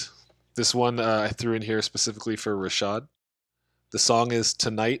right. This one I threw in here specifically for Rashad. The song is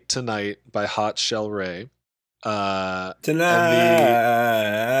Tonight, Tonight by Hot Shell Ray. Tonight.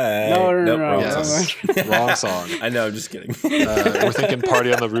 No, Nope, no. wrong Yes. song. Wrong song. I know, I'm just kidding. We're thinking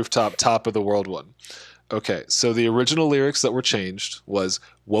Party on the Rooftop, Top of the World one. Okay, so the original lyrics that were changed was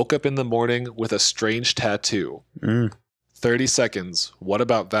woke up in the morning with a strange tattoo. 30 seconds. What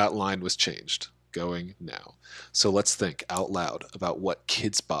about that line was changed? Going now. So let's think out loud about what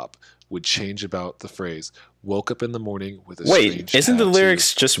Kids Bop would change about the phrase woke up in the morning with a strange Wait, isn't the tattoo."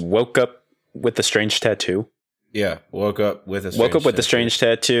 lyrics just woke up with a strange tattoo? Yeah, woke up with a Strange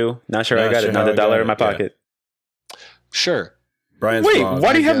tattoo. Not sure I Not got sure it. how Not I a dollar got in my it, yeah. pocket. Sure. Brian's Wait, wrong.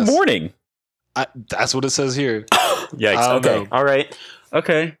 why do you I have guess. morning? That's what it says here. Yikes. I don't Okay. know. All right.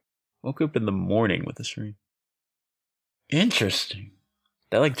 Okay. Woke up in the morning with a stream. Interesting.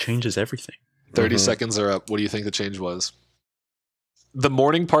 That like changes everything. 30 seconds are up. What do you think the change was? The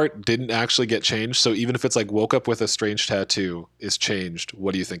morning part didn't actually get changed, so even if it's like woke up with a strange tattoo is changed,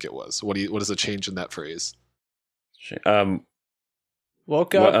 what do you think it was? What is the change in that phrase?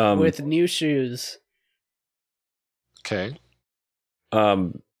 Woke up Well, with new shoes. Okay.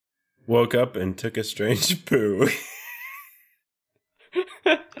 Woke up and took a strange poo.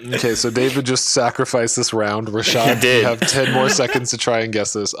 Okay, so David just sacrificed this round. Rashad, He did. you have 10 more seconds to try and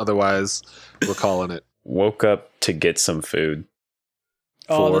guess this. Otherwise, we're calling it. Woke up to get some food.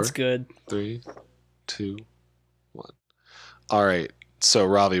 Oh, 4, that's good. 3, 2, 1. All right. So,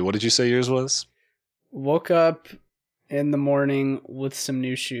 Ravi, what did you say yours was? Woke up in the morning with some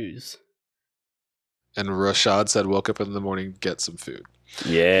new shoes. And Rashad said, woke up in the morning, get some food.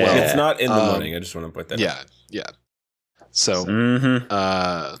 Yeah. Well, It's not in the morning. I just want to put that out. Yeah. So,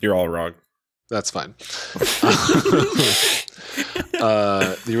 Mm-hmm. You're all wrong. that's fine.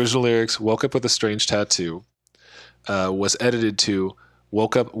 The original lyrics, woke up with a strange tattoo, was edited to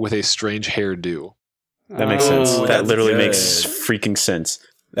woke up with a strange hairdo. That makes sense. Oh, That that's literally good. makes freaking sense.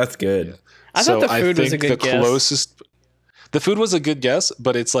 That's good. I thought the food was a the good guess. closest. The food was a good guess,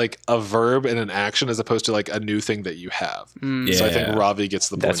 but it's like a verb and an action as opposed to like a new thing that you have. Mm. So I Yeah. think Ravi gets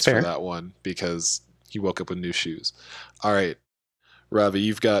the That's points fair. for that one because he woke up with new shoes. All right, Ravi,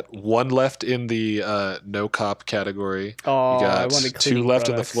 you've got one left in the no cop category. Oh, You I got wanted 2 cleaning left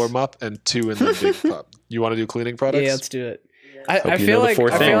in the products. floor mop and 2 in the big pop. You want to do cleaning products? Yeah, let's do it. I Hope you feel know the like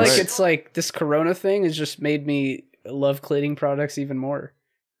four I feel like things. it's like this Corona thing has just made me love cleaning products even more.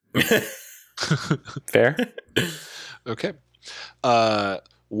 Fair? Okay.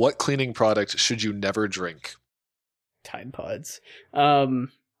 What cleaning product should you never drink? Tide Pods, I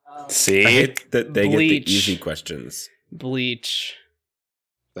See? hate that they Bleach. get the easy questions. bleach.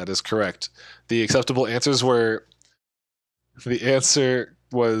 That is correct. The acceptable answers were the answer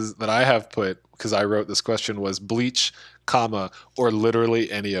was that I have put because I wrote this question was bleach, comma, or literally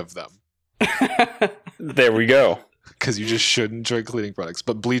any of them. There we go. Because you just shouldn't drink cleaning products.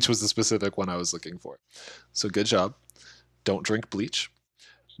 But bleach was the specific one I was looking for. So good job. Don't drink bleach.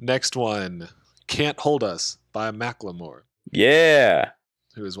 Next one, Can't Hold Us by Macklemore, Yeah.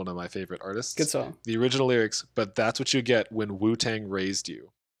 who is one of my favorite artists. Good song. The original lyrics, but that's what you get when Wu-Tang raised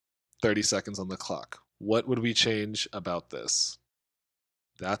you. 30 seconds on the clock. What would we change about this?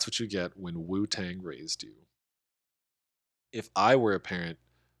 That's what you get when Wu-Tang raised you. If I were a parent,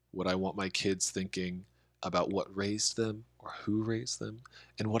 would I want my kids thinking about what raised them or who raised them?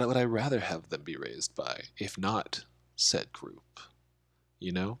 And what would I rather have them be raised by, if not said group?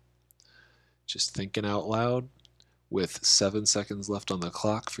 You know? Just thinking out loud with 7 seconds left on the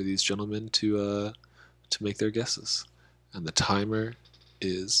clock for these gentlemen to make their guesses. And the timer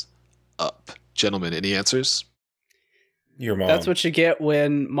is up. Gentlemen, any answers? Your mom. That's what you get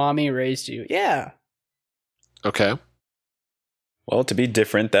when mommy raised you. Yeah. Okay. Well, to be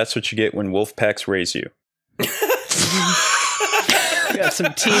different, that's what you get when wolf packs raise you. We got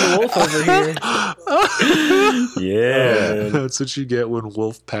some Teen Wolf over here. Yeah. That's what you get when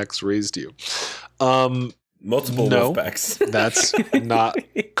wolf packs raised you. Multiple No. wolf packs. That's not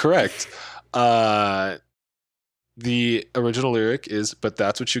correct. The original lyric is, but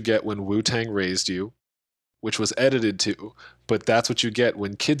that's what you get when Wu-Tang raised you, which was edited to, but that's what you get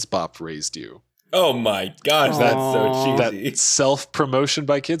when Kids Bop raised you. Oh my gosh, that's Aw. so cheesy. That's self-promotion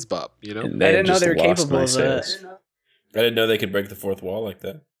by Kids Bop, you know? And I didn't know just they were lost capable my of that. sales. I didn't know they could break the fourth wall like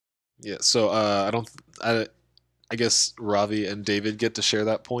that. Yeah, so I guess Ravi and David get to share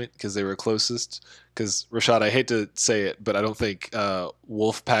that point because they were closest. Because Rashad, I hate to say it, but I don't think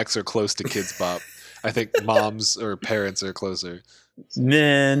wolf packs are close to Kids Bop. I think moms or parents are closer.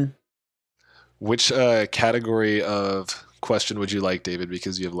 Man. Which category of question would you like, David?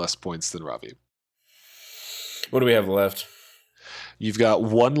 Because you have less points than Ravi. What do we have left? You've got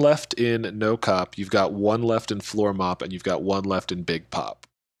one left in No Cop, you've got one left in Floor Mop, and you've got one left in Big Pop.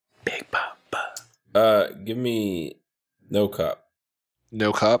 Big Papa. Give me No Cop.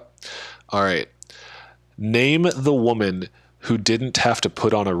 No Cop? All right. Name the woman who didn't have to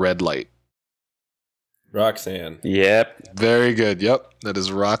put on a red light. Roxanne. Yep. Very good. Yep, that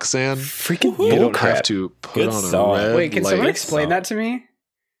is Roxanne. Freaking You don't bullcrap. have to put Good on song. a red Wait, can light. someone explain song. that to me?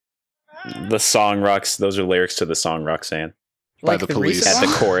 The song rocks. Those are lyrics to the song Roxanne By Like the police. recent at the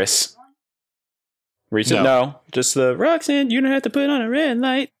one? chorus. Recent? No, just the Roxanne. You don't have to put on a red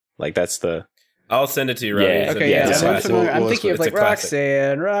light. Like that's the. I'll send it to you, Robbie. Yeah, It's a- Okay, Yeah, yeah, it's a I'm, classic. familiar. I'm We'll thinking of explain. like It's a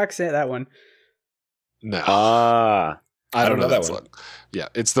classic. Roxanne, that one. No, Ah. I don't know that one. song. Yeah,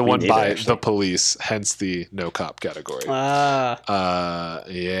 it's the We one need by it, actually. the police, hence the no cop category. Yeah.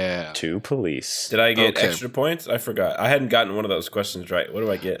 To police. Did I get Okay. extra points? I forgot. I hadn't gotten one of those questions right. What do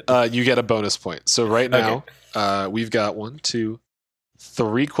I get? You get a bonus point. So right now, we've got 1, 2,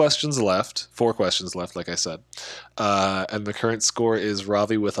 3 questions left. 4 questions left, like I said. And the current score is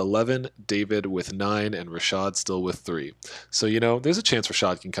Ravi with 11, David with 9, and Rashad still with 3. So, there's a chance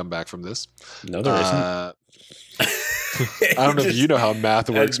Rashad can come back from this. No, there isn't. I don't know if you know how math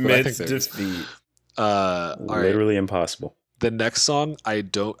works, but I think there is. defeat. All right. Literally impossible. The next song I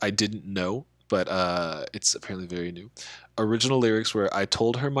didn't know, but it's apparently very new. Original lyrics were I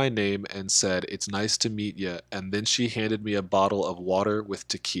told her my name and said it's nice to meet ya, and then she handed me a bottle of water with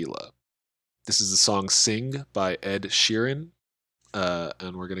tequila. This is the song Sing by Ed Sheeran.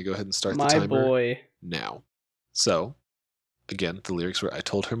 And we're gonna go ahead and start the My timer boy. now. So again, the lyrics were I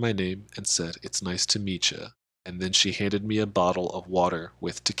told her my name and said it's nice to meet ya, and then she handed me a bottle of water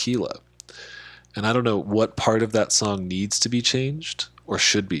with tequila. And I don't know what part of that song needs to be changed or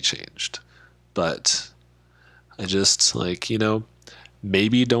should be changed, but I just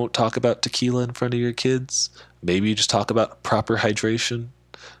maybe don't talk about tequila in front of your kids. Maybe just talk about proper hydration.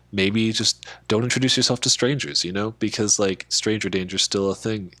 Maybe just don't introduce yourself to strangers, because stranger danger is still a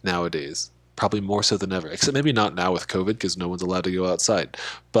thing nowadays. Probably more so than ever, except maybe not now with COVID because no one's allowed to go outside.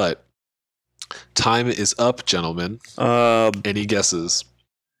 But time is up, gentlemen. Any guesses?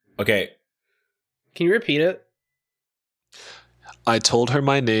 Okay. Can you repeat it? I told her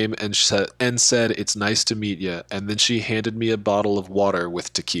my name and said it's nice to meet ya, and then she handed me a bottle of water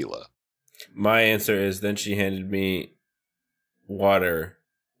with tequila. My answer is then she handed me water.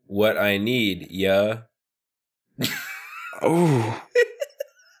 What I need, yeah. Oh.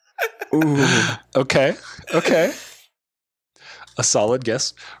 Ooh. Okay. A solid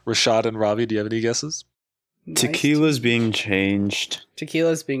guess. Rashad and Ravi, do you have any guesses? Nice Tequila's being changed.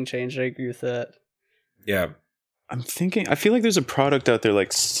 Tequila's being changed. I agree with that. Yeah. I'm thinking, I feel like there's a product out there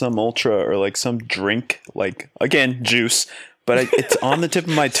like some Ultra or like some drink, again, juice, but it's on the tip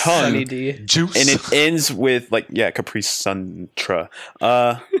of my tongue. Sunny D. Juice. And it ends with Capri Suntra.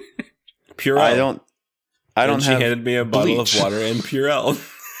 Purell. I don't She have handed me a bottle bleach. of water and Purell.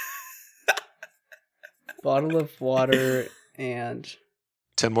 Bottle of water and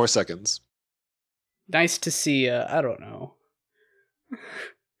 10 more seconds. nice to see ya. I don't know.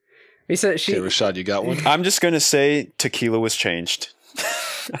 He said she. Okay, Rashad, you got one? I'm just going to say tequila was changed.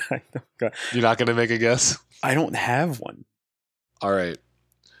 You're not going to make a guess? I don't have one. All right.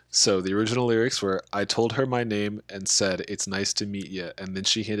 So the original lyrics were I told her my name and said it's nice to meet ya, and then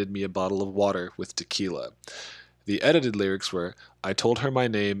she handed me a bottle of water with tequila. The edited lyrics were I told her my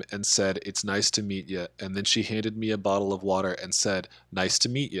name and said it's nice to meet ya, and then she handed me a bottle of water and said nice to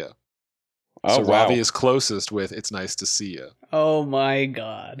meet ya. Oh, So wow. Ravi is closest with it's nice to see ya. Oh my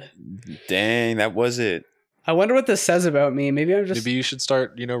god. Dang, that was it. I wonder what this says about me. Maybe I'm just. Maybe you should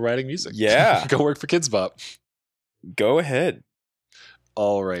start, writing music. Yeah. Go work for Kids Bop. Go ahead.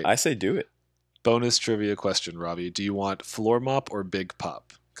 All right. I say do it. Bonus trivia question, Ravi. Do you want Floor Mop or Big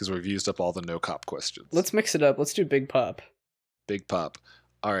Pop? Because we've used up all the no cop questions. Let's mix it up. Let's do Big Pop. Big Pop.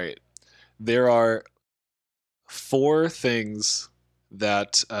 All right. There are 4 things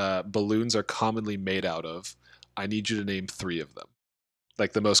that balloons are commonly made out of. I need you to name 3 of them.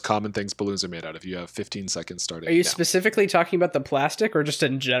 Like the most common things balloons are made out of. You have 15 seconds starting. Are you now. specifically talking about the plastic or just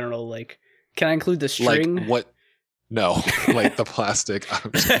in general? Like, can I include the string? Like what? No, like the plastic.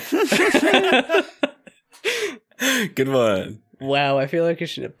 Good one. Wow, I feel like I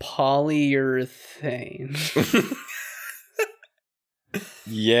should have polyurethane.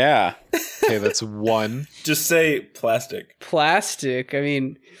 Yeah. Okay, that's 1. Just say plastic. Plastic. I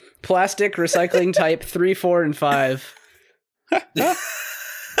mean, plastic, recycling type 3, 4, and 5. Oh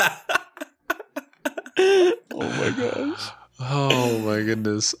my gosh. Oh my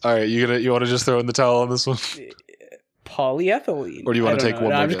goodness. All right, you want to just throw in the towel on this one? Polyethylene. Or do you want to take one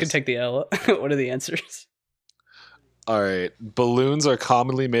more I'm just guess? gonna take the L. What are the answers? All right. Balloons are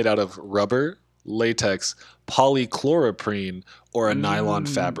commonly made out of rubber, latex, polychloroprene, or a nylon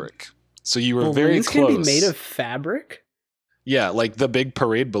fabric. So you were very Balloons close. can be made of fabric? Yeah, like the big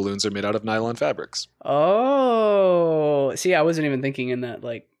parade balloons are made out of nylon fabrics. Oh. See, I wasn't even thinking in that,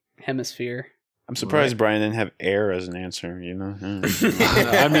 like, hemisphere. I'm surprised Brian didn't have air as an answer, I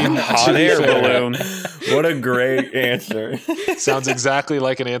mean, hot to be air fair, balloon. What a great answer. Sounds exactly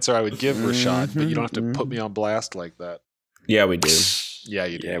like an answer I would give Rashad, but you don't have to put me on blast like that. Yeah, we do. Yeah,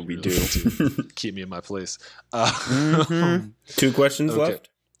 you do. Yeah, You we really do. Keep me in my place. 2 questions Okay.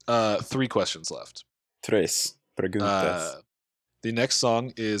 left? 3 questions left. Tres preguntas. The next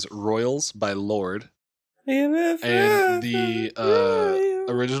song is Royals by Lorde. And the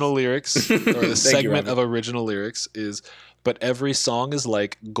original lyrics, or the Thank segment you, of original lyrics is, but every song is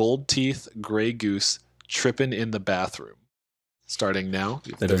like gold teeth, gray goose, tripping in the bathroom. Starting now.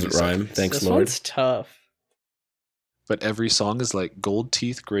 You have That 30 doesn't rhyme. seconds. Thanks, This Lord. one's tough. But every song is like gold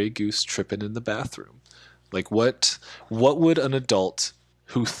teeth, gray goose, tripping in the bathroom. Like what would an adult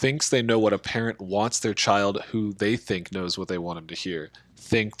who thinks they know what a parent wants their child, who they think knows what they want him to hear,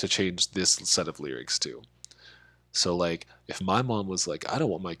 think to change this set of lyrics to? So, like, if my mom was like, I don't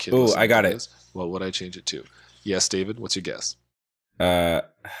want my kid Ooh, listening I got to it. this, what would I change it to? Yes, David, what's your guess? I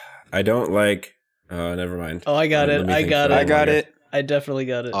don't like. Never mind. Oh, I got Let it. me I think got for a it. I got longer. it. I definitely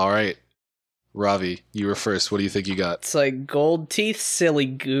got it. All right. Ravi, you were first. What do you think you got? It's like gold teeth, silly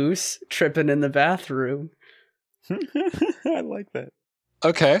goose, tripping in the bathroom. I like that.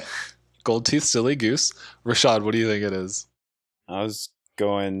 Okay. Gold teeth, silly goose. Rashad, what do you think it is? I was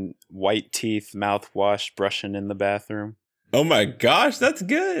going white teeth, mouthwash, brushing in the bathroom. Oh my gosh, that's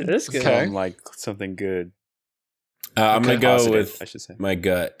good. It is good. Okay. Sound like something good. I'm gonna Okay. go Positive, with I should say. my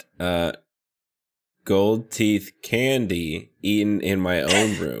gut. Gold teeth candy eaten in my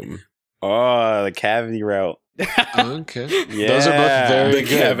own room. Oh, the cavity route. Okay. Yeah. Those are both very The good.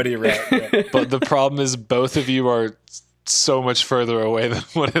 cavity rat. Yeah. But the problem is both of you are so much further away than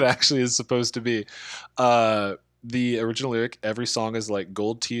what it actually is supposed to be. The original lyric, every song is like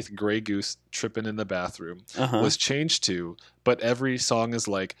gold teeth, gray goose, tripping in the bathroom, Uh-huh. was changed to, but every song is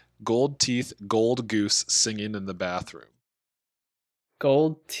like gold teeth, gold goose, singing in the bathroom.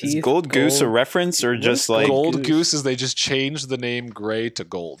 Gold teeth. Is Gold Goose a gold- reference or What just is like Gold goose is they just changed the name gray to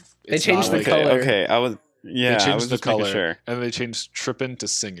gold. They It's changed not the like- color. Okay, I was They yeah, I changed was the just making color, sure. and they changed tripping to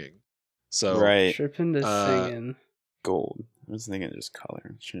singing. So Right, Tripping to singing. gold. I was thinking just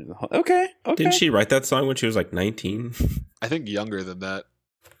color. Okay, okay. Didn't she write that song when she was like 19? I think younger than that.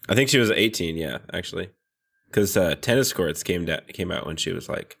 I think she was 18. Yeah, actually, because Tennis Courts came out when she was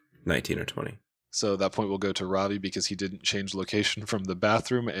like 19 or 20. So that point will go to Ravi because he didn't change location from the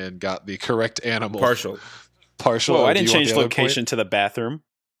bathroom and got the correct animal. Partial. Partial. Whoa, Oh, I do didn't you want change the other location to the bathroom. point?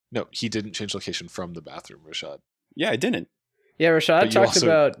 No, he didn't change location from the bathroom, Rashad. Yeah, I didn't. Yeah, Rashad But you talked also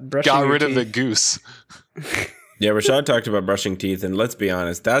about brushing Got your rid of the teeth. goose. Yeah, Rashad talked about brushing teeth, and let's be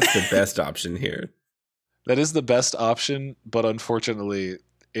honest, that's the best option here. That is the best option, but unfortunately,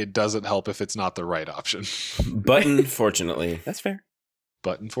 it doesn't help if it's not the right option. Button, fortunately. That's fair.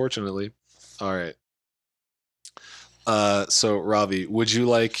 But unfortunately, all right. So Ravi, would you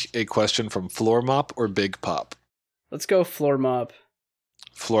like a question from Floor Mop or Big Pop? Let's go floor mop.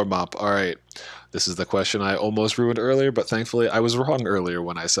 Floor Mop. All right. This is the question I almost ruined earlier, but thankfully I was wrong earlier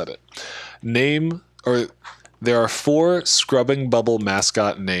when I said it. There are 4 Scrubbing Bubble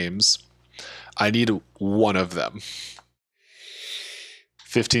mascot names. I need one of them.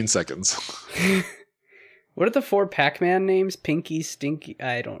 15 seconds. What are the 4 Pac-Man names? Pinky, Stinky.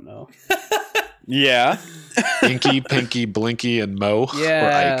 I don't know. Yeah. Inky, Pinky, Blinky, and Mo.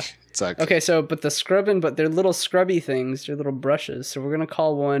 Yeah. Or Ike. It's Ike. Okay, so but the scrubbing, but they're little scrubby things. They're little brushes. So we're gonna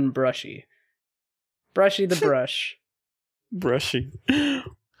call one Brushy. Brushy the brush. Brushy.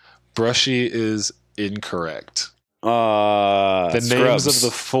 Brushy is incorrect. The The names of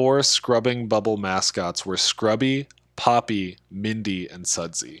the 4 Scrubbing Bubble mascots were Scrubby, Poppy, Mindy, and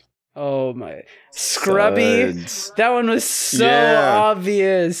Sudsy. Oh my, Scrubby. Suds. That one was so Yeah.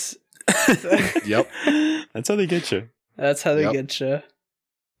 obvious. Yep. That's how they get you. That's how they Yep. get you.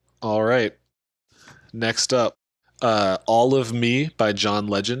 All right. Next up, All of Me by John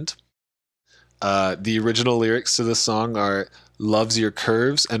Legend. The original lyrics to this song are loves your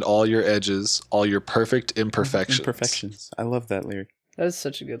curves and all your edges, all your perfect imperfections. Imperfections. I love that lyric. That is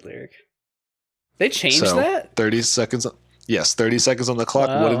such a good lyric. They changed So, that? 30 seconds. Yes, 30 seconds on the clock.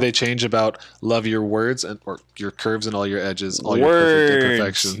 What Wow. did they change about love your words and or your curves and all your edges, all your perfect Words.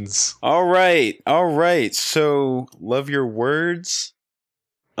 imperfections? All right. So, love your words.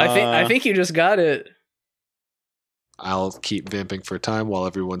 I think you just got it. I'll keep vamping for time while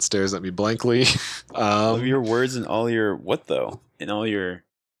everyone stares at me blankly. Love your words and all your what though? And all your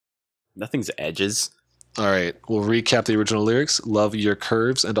nothing's edges. All right, we'll recap the original lyrics. Love your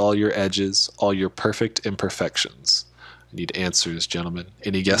curves and all your edges, all your perfect imperfections. I need answers, gentlemen.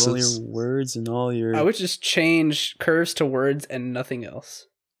 Any All guesses? your words and all your. I would just change curves to words and nothing else.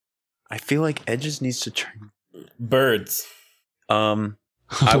 I feel like edges needs to turn. Birds. I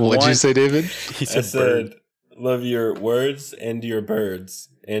What'd you want- say, David? He I said bird. said, love your words and your birds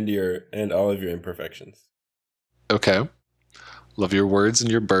and all of your imperfections. Okay. Love your words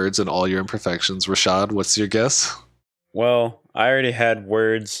and your birds and all your imperfections. Rashad, what's your guess? Well, I already had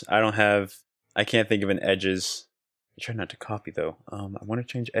words. I can't think of an edges. try not to copy though. I want to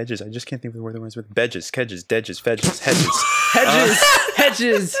change edges. I just can't think of the word that rhymes with bedges, kedges, dedges, fedges, hedges,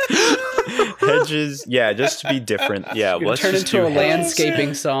 Hedges. hedges. Yeah, just to be different. Yeah, You let's turn just into do a hedges.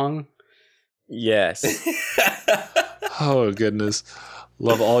 landscaping song. Yes. Oh, goodness.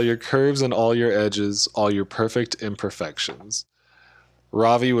 Love all your curves and all your edges, all your perfect imperfections.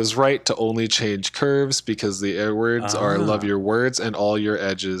 Ravi was right to only change curves because the air words are love your words and all your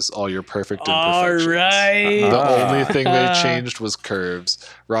edges, all your perfect imperfections. All right. The Ah. only thing they changed was curves.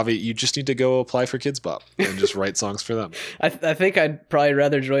 Ravi, you just need to go apply for Kids Bop and just write songs for them. I think I'd probably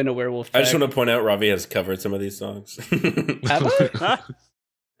rather join a werewolf I just pack. want to point out Ravi has covered some of these songs. Have I?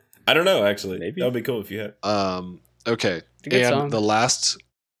 I don't know, actually. Maybe. That would be cool if you had. Okay. It's a good And song. the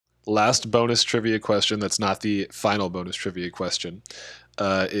last bonus trivia question that's not the final bonus trivia question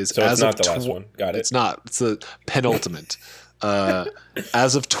is So as it's not of the last one. Got it. It's not. It's the penultimate.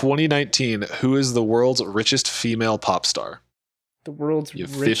 As of 2019, who is the world's richest female pop star? The world's You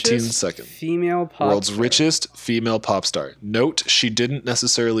have richest 15 seconds. female pop World's star. richest female pop star. Note, she didn't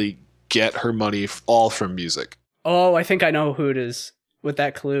necessarily get her money all from music. Oh, I think I know who it is with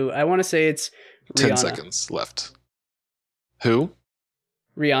that clue. I want to say it's 10 Rihanna. seconds left. Who?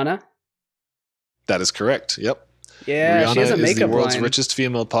 Rihanna? That is correct. Yep. Yeah, Rihanna she has a is the makeup world's line. richest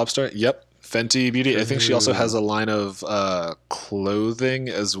female pop star. Yep. Fenty Beauty. I think she also has a line of clothing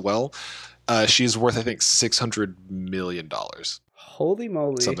as well. She's worth, I think, $600 million. Holy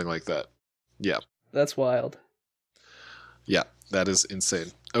moly. Something like that. Yeah. That's wild. Yeah. That is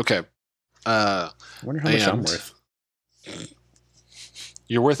insane. Okay. I wonder how much I'm And- worth.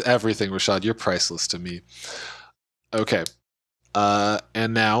 You're worth everything, Rashad. You're priceless to me. Okay.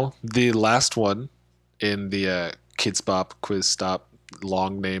 And now the last one in the Kids Bop Quiz Stop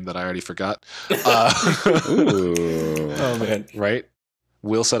long name that I already forgot. Ooh. Oh, man. Right?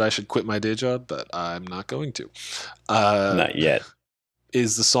 Will said I should quit my day job, but I'm not going to. Not yet.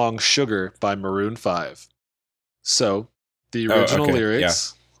 Is the song Sugar by Maroon 5. So the Oh, original okay,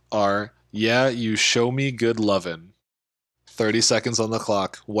 lyrics are, yeah, you show me good lovin'. 30 seconds on the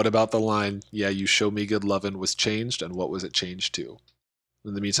clock. What about the line, yeah, you show me good lovin' was changed, and what was it changed to?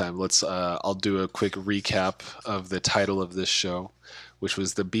 In the meantime, I'll do a quick recap of the title of this show, which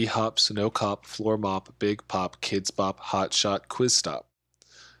was the B-Hops, No Cop, Floor Mop, Big Pop, Kids Bop, Hot Shot Quiz Stop,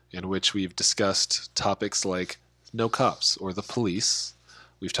 in which we've discussed topics like no cops or the police.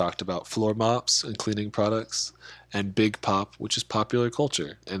 We've talked about floor mops and cleaning products, and Big Pop, which is popular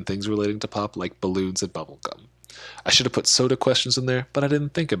culture, and things relating to pop like balloons and bubblegum. I should have put soda questions in there, but I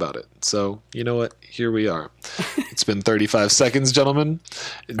didn't think about it. So, you know what? Here we are. It's been 35 seconds, gentlemen.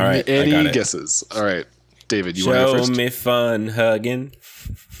 All right, I Any got it. guesses? All right. David, you want to Show go first? me fun hugging.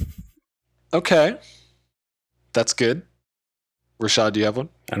 Okay. That's good. Rashad, do you have one?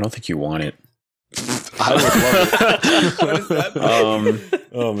 I don't think you want it. I would love it. What is that? Um,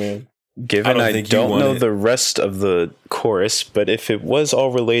 Oh, man. Given I I don't think you don't want know it. the rest of the chorus, but if it was all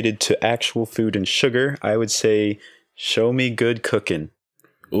related to actual food and sugar, I would say, show me good cooking.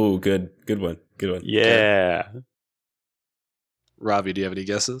 Ooh, good one. Good one. Yeah. Ravi, do you have any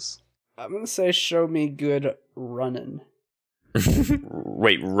guesses? I'm going to say show me good running.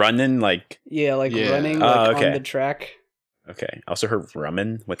 Wait, running? Like, Yeah, like Yeah. running Oh, like okay. on the track. okay. I also heard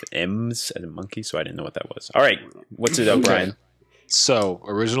rummin with M's as a monkey, so I didn't know what that was. All right. What's it up, Okay. Brian? So,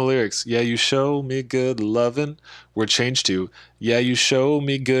 original lyrics, yeah, you show me good lovin', were changed to, yeah, you show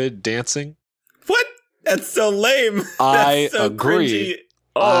me good dancing. What? That's so lame. I That's so agree. cringy.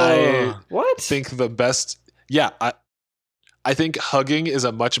 I What? think the best, yeah, I think hugging is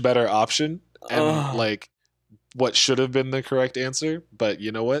a much better option and Ugh. like what should have been the correct answer, but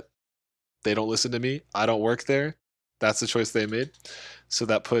you know what? They don't listen to me. I don't work there. That's the choice they made. So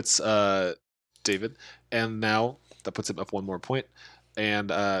that puts David, and now that puts him up one more point. And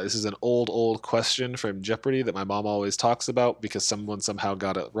this is an old question from Jeopardy that my mom always talks about because someone somehow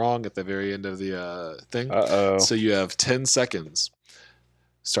got it wrong at the very end of the thing. Uh-oh. So you have 10 seconds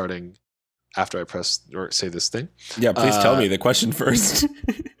starting after I press or say this thing. Yeah, please tell me the question first.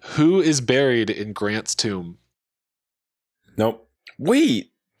 Who is buried in Grant's tomb? Nope.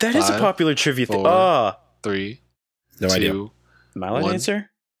 Wait, that is a 5, popular trivia thing. 4, Ah, 3, No 2. idea. am I allowed to One. answer?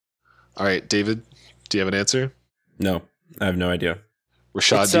 All right, David, do you have an answer? No, I have no idea.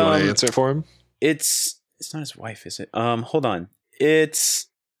 Rashad, It's, do you want to answer it for him? It's not his wife, is it? Hold on. It's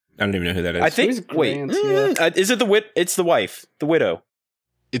I don't even know who that is. I think. Who's Wait, Grant? is it It's the wife, the widow.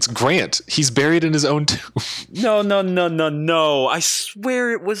 It's Grant. He's buried in his own tomb. No. I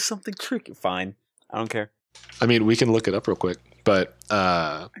swear it was something tricky. Fine, I don't care. I mean, we can look it up real quick, but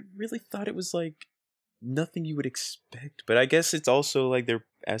I really thought it was like nothing you would expect, but I guess it's also like they're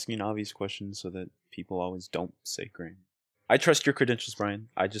asking an obvious question so that people always don't say Grant. I trust your credentials, Brian.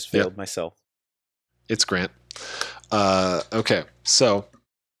 I just failed myself. It's Grant. Okay, so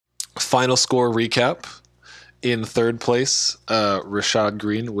final score recap. In third place, Rashad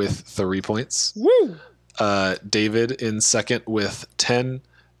Green with 3 points. Woo! David in second with 10,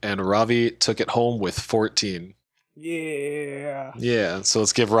 and Ravi took it home with 14. Yeah. Yeah, so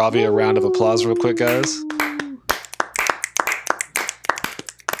let's give Ravi a round of applause real quick, guys.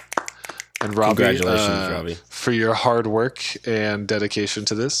 And Ravi, Congratulations, Ravi. for your hard work and dedication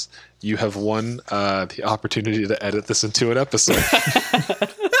to this, you have won the opportunity to edit this into an episode.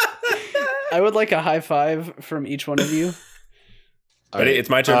 I would like a high five from each one of you. But it's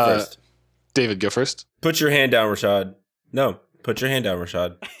my turn first. David, go first. Put your hand down, Rashad. No, put your hand down,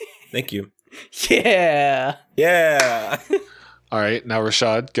 Rashad. Thank you. Yeah. Yeah. All right, now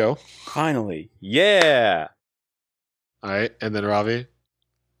Rashad, go. Finally. Yeah. All right, and then Ravi.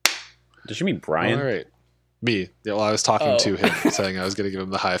 Did you mean Brian? All right. Me. Yeah, well, I was talking to him, saying I was going to give him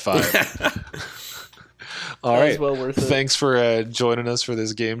the high five. All That right. was well worth it. Thanks for joining us for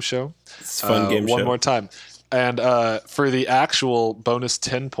this game show. It's a fun game show. One more time. And for the actual bonus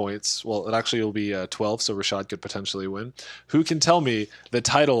 10 points, well, it actually will be 12, so Rashad could potentially win. Who can tell me the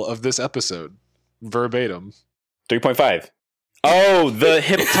title of this episode? Verbatim. 3.5. Oh, the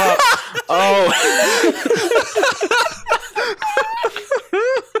hip hop.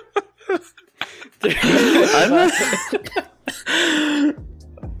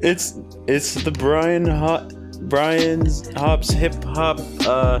 It's the Brian's Hops hip hop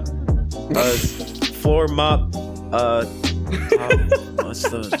floor mop what's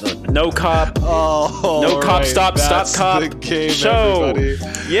the no cop no cop right. stop That's cop the game, show.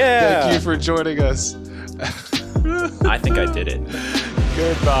 everybody. Yeah, Thank you for joining us. I think I did it.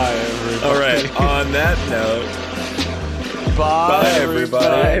 Goodbye, everybody. All right. On that note, Bye, bye, everybody.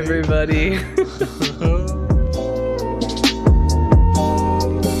 Bye, everybody.